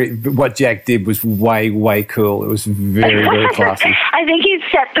what Jack did was way, way cool. It was very, very classy. I think he's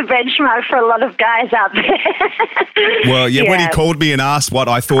set the benchmark for a lot of guys out there. Well, when he called me and asked what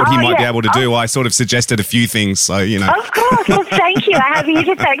I thought he might be able to do, I sort of suggested a few things. So, Of course. Well, thank you. I have you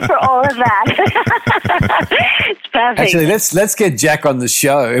to thank for all of that. It's perfect. Actually, let's get Jack on the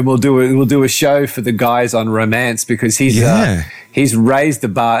show, and we'll do a show for the guys on romance because he's raised the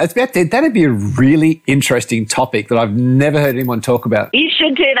bar. That'd be a really interesting topic that I've never heard anyone talk about. You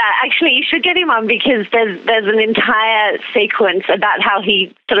should do that. Actually, you should get him on because there's an entire sequence about how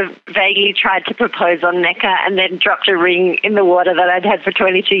he sort of vaguely tried to propose on Mecca and then dropped a ring in the water that I'd had for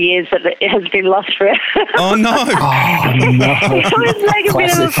 22 years that it has been lost forever. Oh, no. It was like a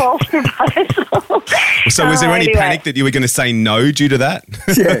bit of a false proposal. So was there any panic that you were going to say no due to that?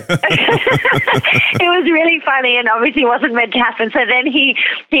 Yeah. It was really funny and obviously wasn't meant to happen. And so then he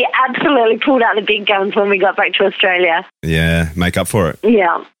absolutely pulled out the big guns when we got back to Australia. Yeah, make up for it.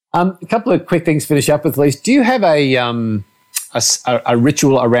 Yeah. A couple of quick things to finish up with, Lise. Do you have a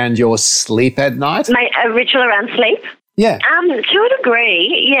ritual around your sleep at night? A ritual around sleep? Yeah. To a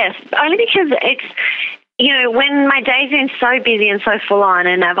degree, yes. Only because it's, when my day's been so busy and so full on,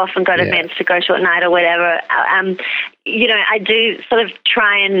 and I've often got events to go to at night or whatever, I do sort of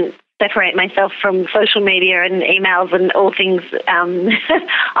try and separate myself from social media and emails and all things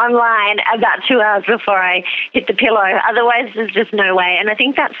online about 2 hours before I hit the pillow. Otherwise, there's just no way. And I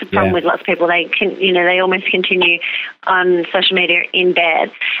think that's the problem with lots of people. They they almost continue on social media in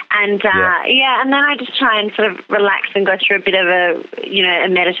bed. And and then I just try and sort of relax and go through a bit of a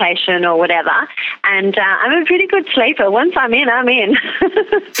meditation or whatever. And I'm a pretty good sleeper. Once I'm in, I'm in.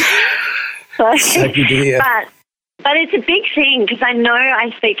 So good to hear. But it's a big thing because I know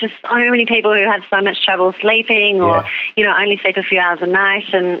I speak to so many people who have so much trouble sleeping or, only sleep a few hours a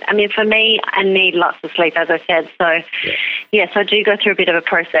night. And, I mean, for me, I need lots of sleep, as I said. So, yes, I do go through a bit of a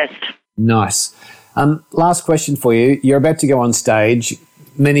process. Nice. Last question for you. You're about to go on stage.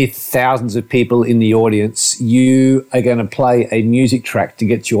 Many thousands of people in the audience. You are going to play a music track to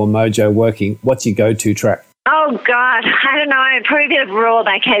get your mojo working. What's your go-to track? Oh, God, I don't know. Probably a bit of Raw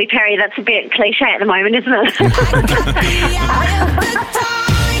by Katy Perry. That's a bit cliche at the moment, isn't it?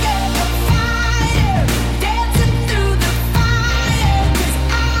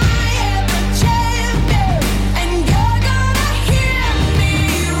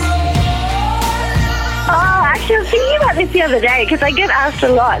 I was thinking about this the other day because I get asked a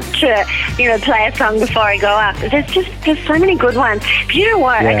lot to, play a song before I go up. There's so many good ones. But you know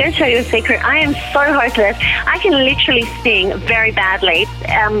what? I'm going to tell you a secret. I am so hopeless. I can literally sing very badly.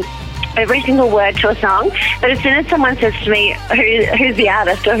 Every single word to a song, but as soon as someone says to me who's the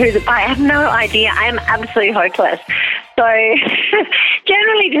artist or who's it by, I have no idea. I am absolutely hopeless. So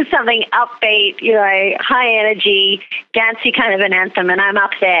generally just something upbeat, high energy, dancey kind of an anthem, and I'm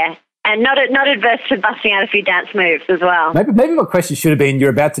up there. And not adverse to busting out a few dance moves as well. Maybe my question should have been,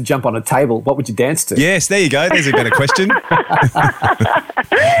 you're about to jump on a table. What would you dance to? Yes, there you go. There's a better question.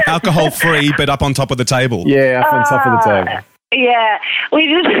 Alcohol-free, but up on top of the table. Yeah, up on top of the table. Yeah, we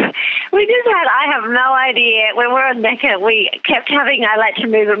just had, I have no idea, when we're on Mecca, we kept having I Like to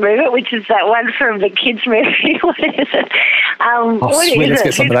Move It, which is that one from the kids' movie. What is it? Sweet, let's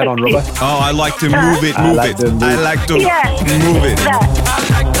get some of that on, Robert. Oh, I like to move it. I like to move it. That. I like to move it. You like to move it.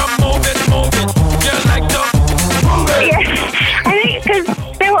 Yeah, I think because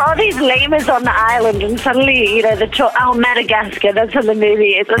there were all these lemurs on the island, and suddenly, Madagascar, that's what the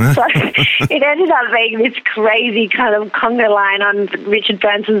movie is. And so it ended up being this crazy kind of conga line on Richard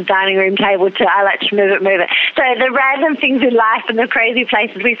Branson's dining room table to I Like to Move It. So the random things in life and the crazy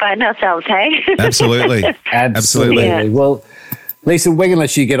places we find ourselves, hey? Absolutely. Absolutely. Yeah. Well, Lisa, we're going to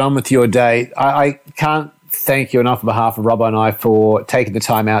let you get on with your day. I can't thank you enough on behalf of Robbo and I for taking the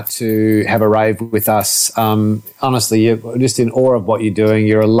time out to have a rave with us. Honestly, you're just in awe of what you're doing.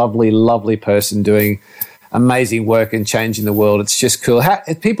 You're a lovely, lovely person doing amazing work and changing the world. It's just cool.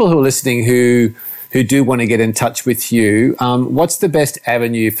 People who are listening who do want to get in touch with you, what's the best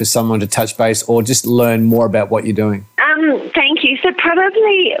avenue for someone to touch base or just learn more about what you're doing? Thank you. So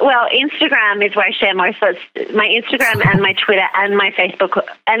probably, Instagram is where I share most. So it's my Instagram and my Twitter and my Facebook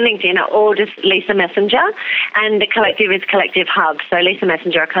and LinkedIn are all just Lisa Messenger, and the collective is Collective Hub. So Lisa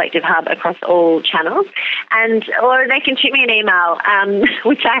Messenger, Collective Hub across all channels, or they can shoot me an email,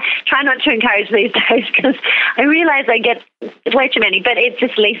 which I try not to encourage these days because I realise I get way too many. But it's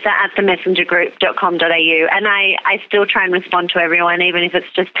just lisa@themessengergroup.com.au, and I still try and respond to everyone, even if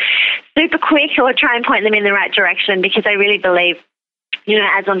it's just super quick, or try and point them in the right direction, because I really believe,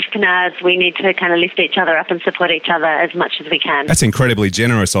 as entrepreneurs, we need to kind of lift each other up and support each other as much as we can. That's incredibly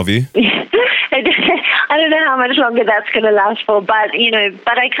generous of you. I don't know how much longer that's going to last for, but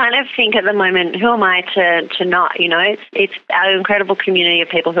I kind of think at the moment, who am I to not, it's our incredible community of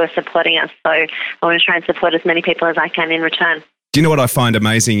people who are supporting us. So I want to try and support as many people as I can in return. Do you know what I find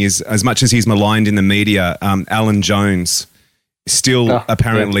amazing is, as much as he's maligned in the media, Alan Jones still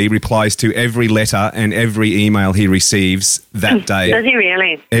apparently replies to every letter and every email he receives that day. Does he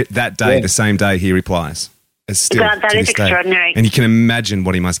really? That day, the same day he replies. God, that is extraordinary. And you can imagine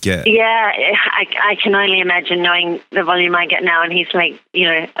what he must get. Yeah, I can only imagine, knowing the volume I get now, and he's like,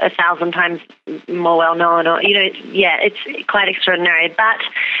 1,000 times more well-known, or, it's quite extraordinary. But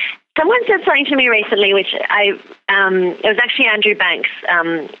someone said something to me recently, which it was actually Andrew Banks,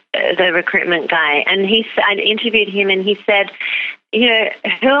 the recruitment guy, and I interviewed him, and he said, you know,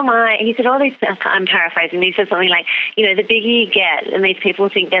 who am I? He said, I'm paraphrasing, he said something like, you know, the bigger you get and these people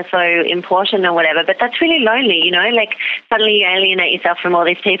think they're so important or whatever, but that's really lonely, you know, like suddenly you alienate yourself from all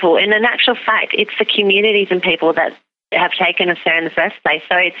these people. And in actual fact, it's the communities and people that have taken us there in the first place.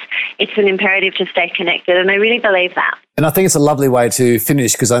 So it's an imperative to stay connected, and I really believe that. And I think it's a lovely way to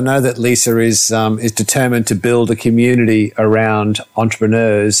finish, because I know that Lisa is determined to build a community around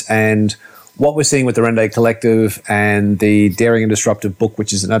entrepreneurs, and what we're seeing with the Renegade Collective and the Daring and Disruptive book,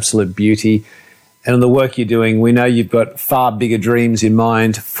 which is an absolute beauty, and the work you're doing, we know you've got far bigger dreams in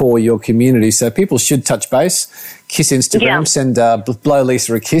mind for your community. So people should touch base, kiss Instagram, send blow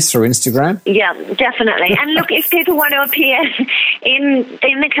Lisa a kiss through Instagram. Yeah, definitely. And look, if people want to appear in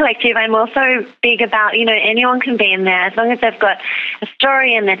the collective, I'm also big about, you know, anyone can be in there as long as they've got a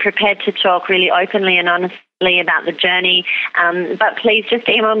story and they're prepared to talk really openly and honestly about the journey. But please just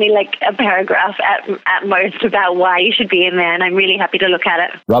email me like a paragraph at most about why you should be in there, and I'm really happy to look at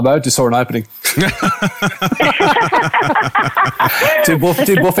it. Robbo, just saw an opening. two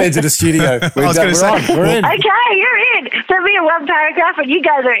buff heads in the studio. We're in. Okay, you're in. Send me a one paragraph and you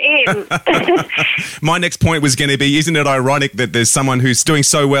guys are in. My next point was going to be, isn't it ironic that there's someone who's doing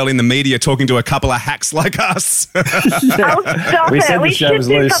so well in the media talking to a couple of hacks like us? Oh, stop it. We should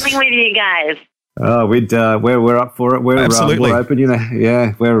do something with you guys. Oh, we're up for it. We're open, you know.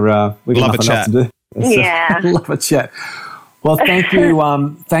 Yeah, we've love a chat. To do. Yeah, love a chat. Well, thank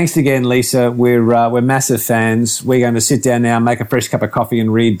you. Thanks again, Lisa. We're massive fans. We're going to sit down now, make a fresh cup of coffee,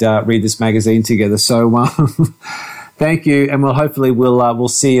 and read this magazine together. So, thank you, and we'll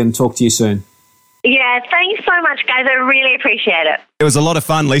see and talk to you soon. Yeah, thanks so much, guys. I really appreciate it. It was a lot of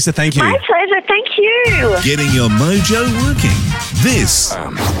fun, Lisa. Thank you. My pleasure. Thank you. Getting your mojo working. This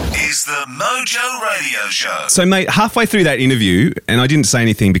is the Mojo Radio Show. So, mate, halfway through that interview, and I didn't say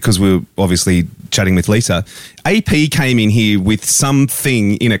anything because we were obviously chatting with Lisa, AP came in here with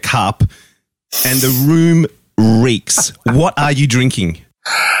something in a cup and the room reeks. What are you drinking?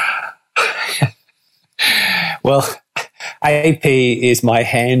 Well, AP is my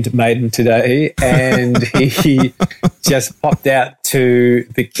handmaiden today, and he just popped out to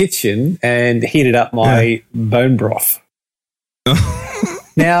the kitchen and heated up my bone broth.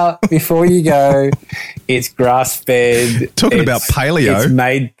 Now, before you go, it's grass-fed. Talking about paleo. It's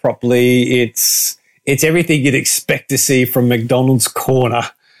made properly. It's everything you'd expect to see from McDonald's corner.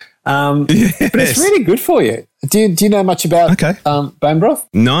 But it's really good for you. Do you know much about bone broth?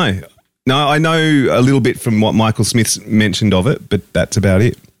 No, I know a little bit from what Michael Smith mentioned of it, but that's about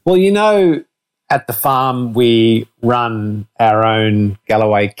it. Well, you know, at the farm we run our own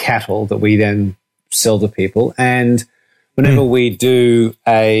Galloway cattle that we then sell to people, and whenever we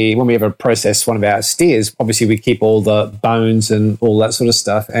ever process one of our steers, obviously we keep all the bones and all that sort of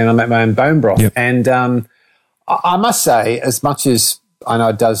stuff, and I make my own bone broth. Yep. And I must say, as much as I know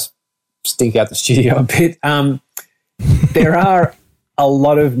it does stink out the studio a bit, there are a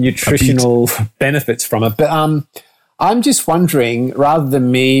lot of nutritional benefits from it. But I'm just wondering, rather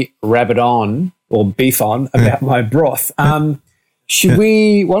than me rabbit on or beef on about my broth, why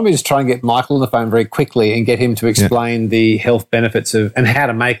don't we just try and get Michael on the phone very quickly and get him to explain the health benefits of and how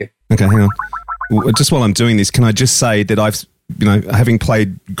to make it? Okay, hang on. Just while I'm doing this, can I just say that I've, having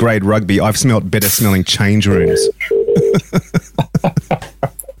played grade rugby, I've smelt better smelling change rooms.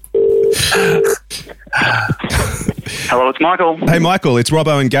 Hello, it's Michael. Hey, Michael, it's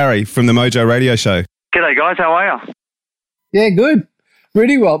Robbo and Gary from the Mojo Radio Show. G'day, guys. How are you? Yeah, good.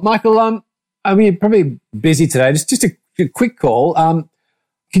 Really well. Michael, I mean, you're probably busy today. Just a quick call.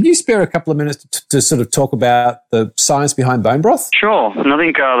 Can you spare a couple of minutes to sort of talk about the science behind bone broth? Sure. And I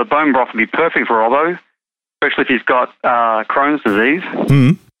think the bone broth would be perfect for Robbo, especially if he's got Crohn's disease.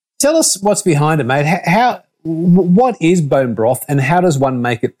 Mm. Tell us what's behind it, mate. What is bone broth and how does one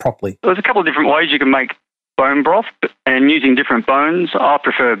make it properly? There's a couple of different ways you can make bone broth, and using different bones. I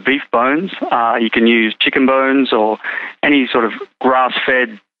prefer beef bones. You can use chicken bones or any sort of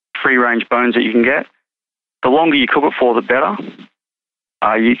grass-fed, free-range bones that you can get. The longer you cook it for, the better.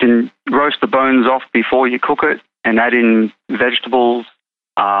 You can roast the bones off before you cook it and add in vegetables,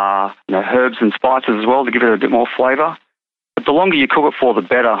 herbs and spices as well to give it a bit more flavour. But the longer you cook it for, the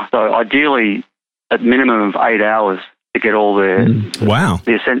better. So ideally, at minimum of 8 hours to get all the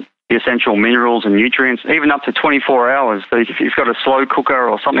essential minerals and nutrients, even up to 24 hours. So if you've got a slow cooker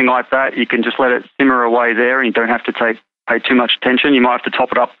or something like that, you can just let it simmer away there and you don't have to pay too much attention. You might have to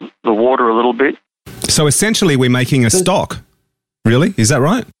top it up the water a little bit. So essentially we're making a stock. Really? Is that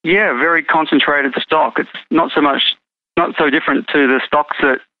right? Yeah, very concentrated stock. It's not so different to the stocks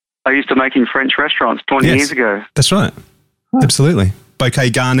that I used to make in French restaurants 20 years ago. That's right. Absolutely. Bouquet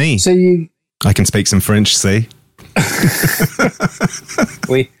garni. So I can speak some French, see?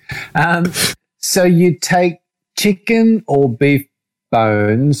 So you take chicken or beef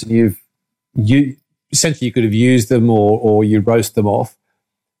bones. You essentially you could have used them or you roast them off,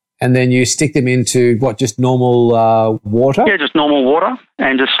 and then you stick them into just normal water? Yeah, just normal water,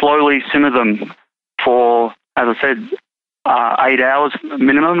 and just slowly simmer them for, as I said, 8 hours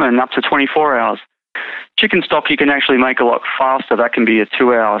minimum and up to 24 hours. Chicken stock you can actually make a lot faster. That can be a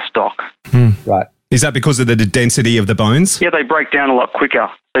 2-hour stock. Right. Is that because of the density of the bones? Yeah, they break down a lot quicker.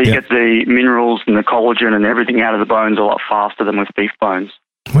 So you get the minerals and the collagen and everything out of the bones a lot faster than with beef bones.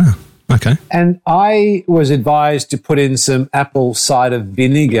 Wow. Okay. And I was advised to put in some apple cider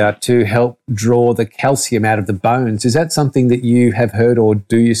vinegar to help draw the calcium out of the bones. Is that something that you have heard or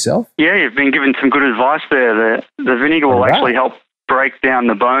do yourself? Yeah, you've been given some good advice there. The vinegar will actually help break down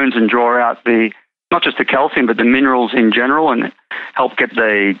the bones and draw out not just the calcium, but the minerals in general, and help get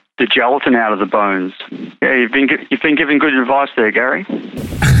the gelatin out of the bones. Yeah, you've been given good advice there, Gary.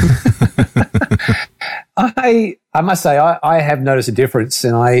 I must say I have noticed a difference,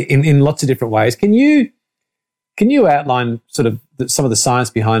 and in lots of different ways. Can you outline sort of some of the science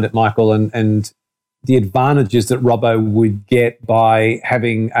behind it, Michael, and the advantages that Robbo would get by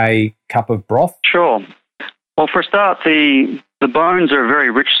having a cup of broth? Sure. Well, for a start, the bones are a very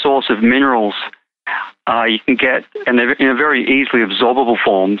rich source of minerals. You can get, and they're in a very easily absorbable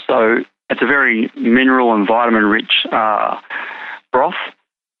form. So it's a very mineral and vitamin-rich broth.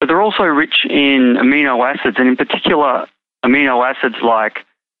 But they're also rich in amino acids, and in particular, amino acids like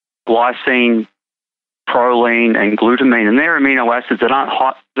glycine, proline, and glutamine. And they're amino acids that aren't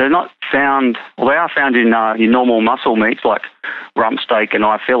hot. They're not found. Well, they are found in your normal muscle meats like rump steak and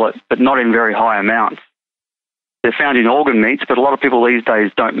eye fillet, but not in very high amounts. They're found in organ meats, but a lot of people these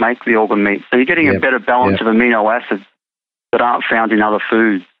days don't make the organ meats. So you're getting a better balance of amino acids that aren't found in other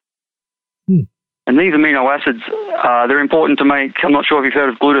foods. And these amino acids, they're important to make. I'm not sure if you've heard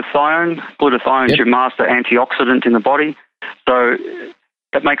of glutathione. Glutathione is your master antioxidant in the body. So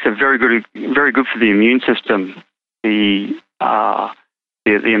that makes it very good for the immune system, the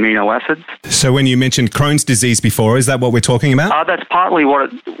amino acids. So when you mentioned Crohn's disease before, is that what we're talking about? That's partly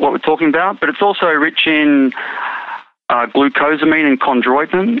what we're talking about, but it's also rich in glucosamine and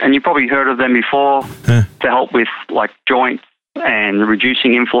chondroitin, and you've probably heard of them before to help with like joints and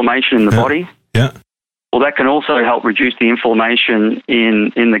reducing inflammation in the body. Yeah. Well, that can also help reduce the inflammation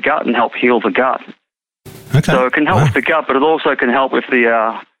in the gut and help heal the gut. Okay. So it can help with the gut, but it also can help with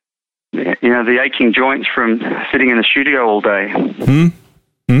the aching joints from sitting in the studio all day.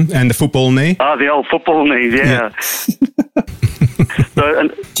 And the football knee? The old football knees, yeah.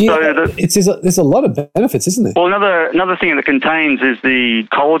 There's a lot of benefits, isn't there? Well, another thing that it contains is the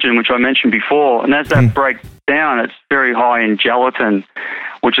collagen, which I mentioned before, and as that breaks down, it's very high in gelatin,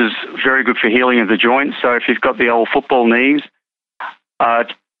 which is very good for healing of the joints. So if you've got the old football knees,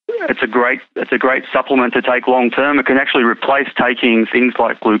 it's a great supplement to take long term. It can actually replace taking things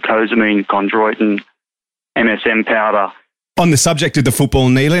like glucosamine, chondroitin, MSM powder. On the subject of the football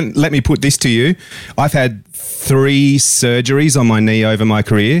knee, let me put this to you. I've had 3 surgeries on my knee over my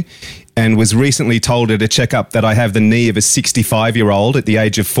career and was recently told at a checkup that I have the knee of a 65-year-old at the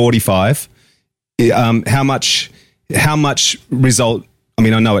age of 45. How much result? I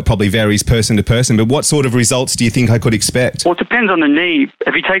mean, I know it probably varies person to person, but what sort of results do you think I could expect? Well, it depends on the knee.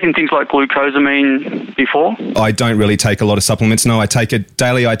 Have you taken things like glucosamine before? I don't really take a lot of supplements. No, I take it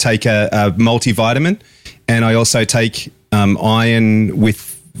daily. I take a multivitamin, and I also take iron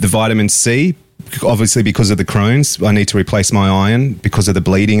with the vitamin C. Obviously, because of the Crohn's, I need to replace my iron because of the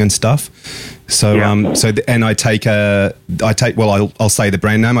bleeding and stuff. So, I'll say the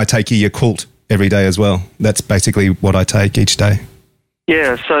brand name. I take a Yakult every day as well. That's basically what I take each day.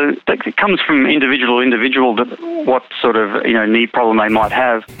 Yeah, so it comes from individual what sort of knee problem they might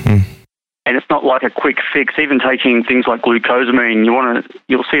have, and it's not like a quick fix. Even taking things like glucosamine,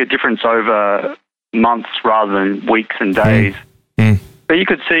 you'll see a difference over months rather than weeks and days. But you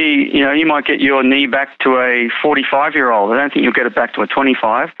could see, you might get your knee back to a 45-year-old. I don't think you'll get it back to a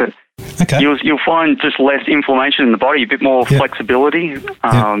 25, but you'll find just less inflammation in the body, a bit more flexibility.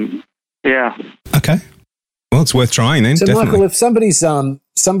 Okay. Well, it's worth trying then. So, definitely. Michael, if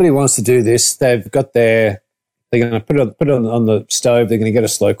somebody wants to do this, they're going to put it on the stove. They're going to get a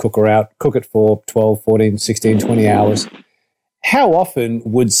slow cooker out, cook it for 12, 14, 16, 20 hours. How often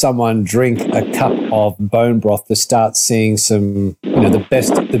would someone drink a cup of bone broth to start seeing some,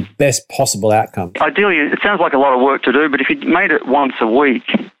 the best possible outcome? Ideally, it sounds like a lot of work to do, but if you made it once a week,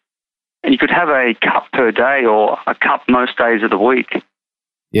 and you could have a cup per day or a cup most days of the week.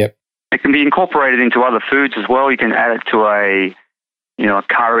 Yep. It can be incorporated into other foods as well. You can add it to a a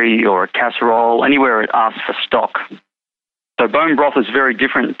curry or a casserole, anywhere it asks for stock. So bone broth is very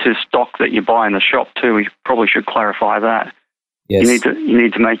different to stock that you buy in the shop too. We probably should clarify that. Yes. You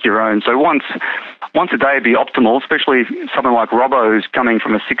need to make your own. So once a day would be optimal, especially if something like Robbo is coming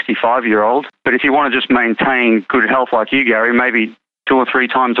from a 65-year-old. But if you want to just maintain good health like you, Gary, maybe 2 or 3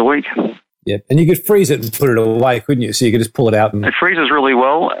 times a week. Yeah, and you could freeze it and put it away, couldn't you? So you could just pull it out. It freezes really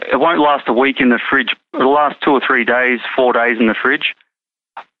well. It won't last a week in the fridge. It'll last 2 or 3 days, 4 days in the fridge.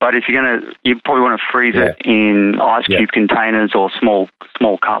 But if you probably want to freeze it in ice cube containers or small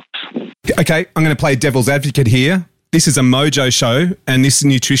cups. Okay, I'm going to play devil's advocate here. This is a Mojo show, and this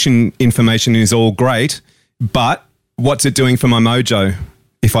nutrition information is all great, but what's it doing for my mojo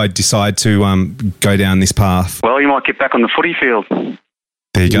if I decide to go down this path? Well, you might get back on the footy field.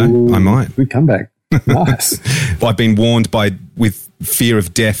 There you go. Ooh, I might. Good comeback. Nice. I've been warned with fear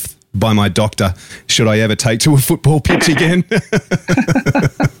of death by my doctor, should I ever take to a football pitch again.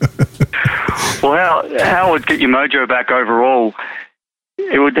 Well, how it would get your mojo back overall?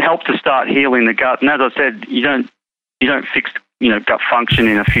 It would help to start healing the gut. And as I said, you don't fix gut function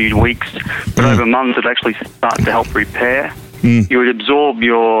in a few weeks, but over months it actually starts to help repair. You would absorb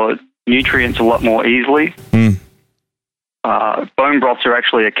your nutrients a lot more easily. Bone broths are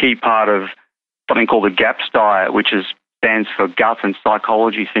actually a key part of something called the GAPS diet, which stands for gut and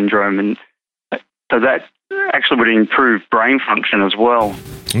psychology syndrome, and so that actually would improve brain function as well.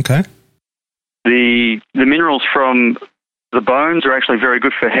 Okay. The minerals from the bones are actually very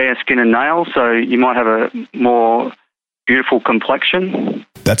good for hair, skin, and nails, so you might have a more beautiful complexion.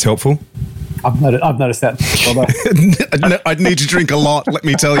 That's helpful. I've noticed that. I'd need to drink a lot, let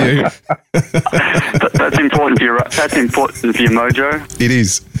me tell you. That's important for your mojo. It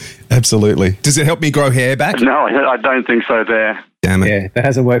is. Absolutely. Does it help me grow hair back? No, I don't think so there. Damn it. Yeah, that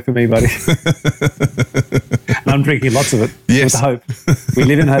hasn't worked for me, buddy. I'm drinking lots of it. Yes. With hope. We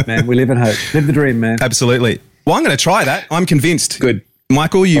live in hope, man. We live in hope. Live the dream, man. Absolutely. Well, I'm going to try that. I'm convinced. Good.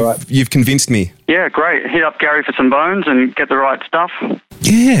 Michael, you've convinced me. Yeah, great. Hit up Gary for some bones and get the right stuff.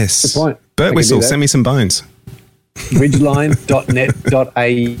 Yes. Good point. Burt Whistle, send me some bones.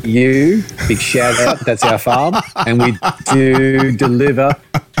 Ridgeline.net.au. Big shout out. That's our farm. And we do deliver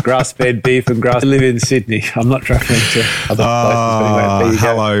grass-fed beef and grass. I live in Sydney. I'm not travelling to other places. But anyway, there you go.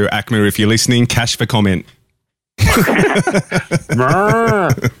 Hello, ACMA, if you're listening, cash for comment.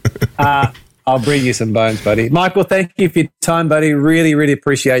 I'll bring you some bones, buddy. Michael, thank you for your time, buddy. Really, really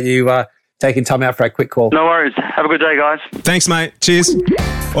appreciate you taking time out for a quick call. No worries. Have a good day, guys. Thanks, mate. Cheers.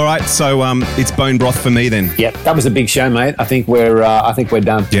 All right, so it's bone broth for me then. Yep, that was a big show, mate. I think we're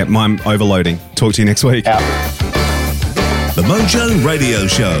done. Yeah, I'm overloading. Talk to you next week. Out. The Mojo Radio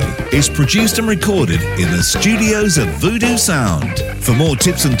Show is produced and recorded in the studios of Voodoo Sound. For more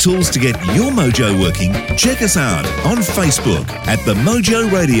tips and tools to get your mojo working, check us out on Facebook at The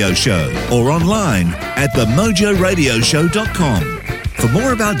Mojo Radio Show or online at themojoradioshow.com. For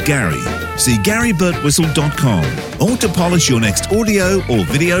more about Gary, see GaryBurtWhistle.com, or to polish your next audio or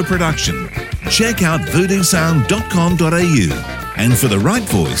video production, check out voodoosound.com.au. And for the right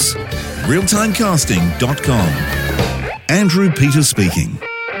voice, realtimecasting.com. Andrew Peters speaking.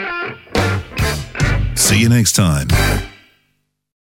 See you next time.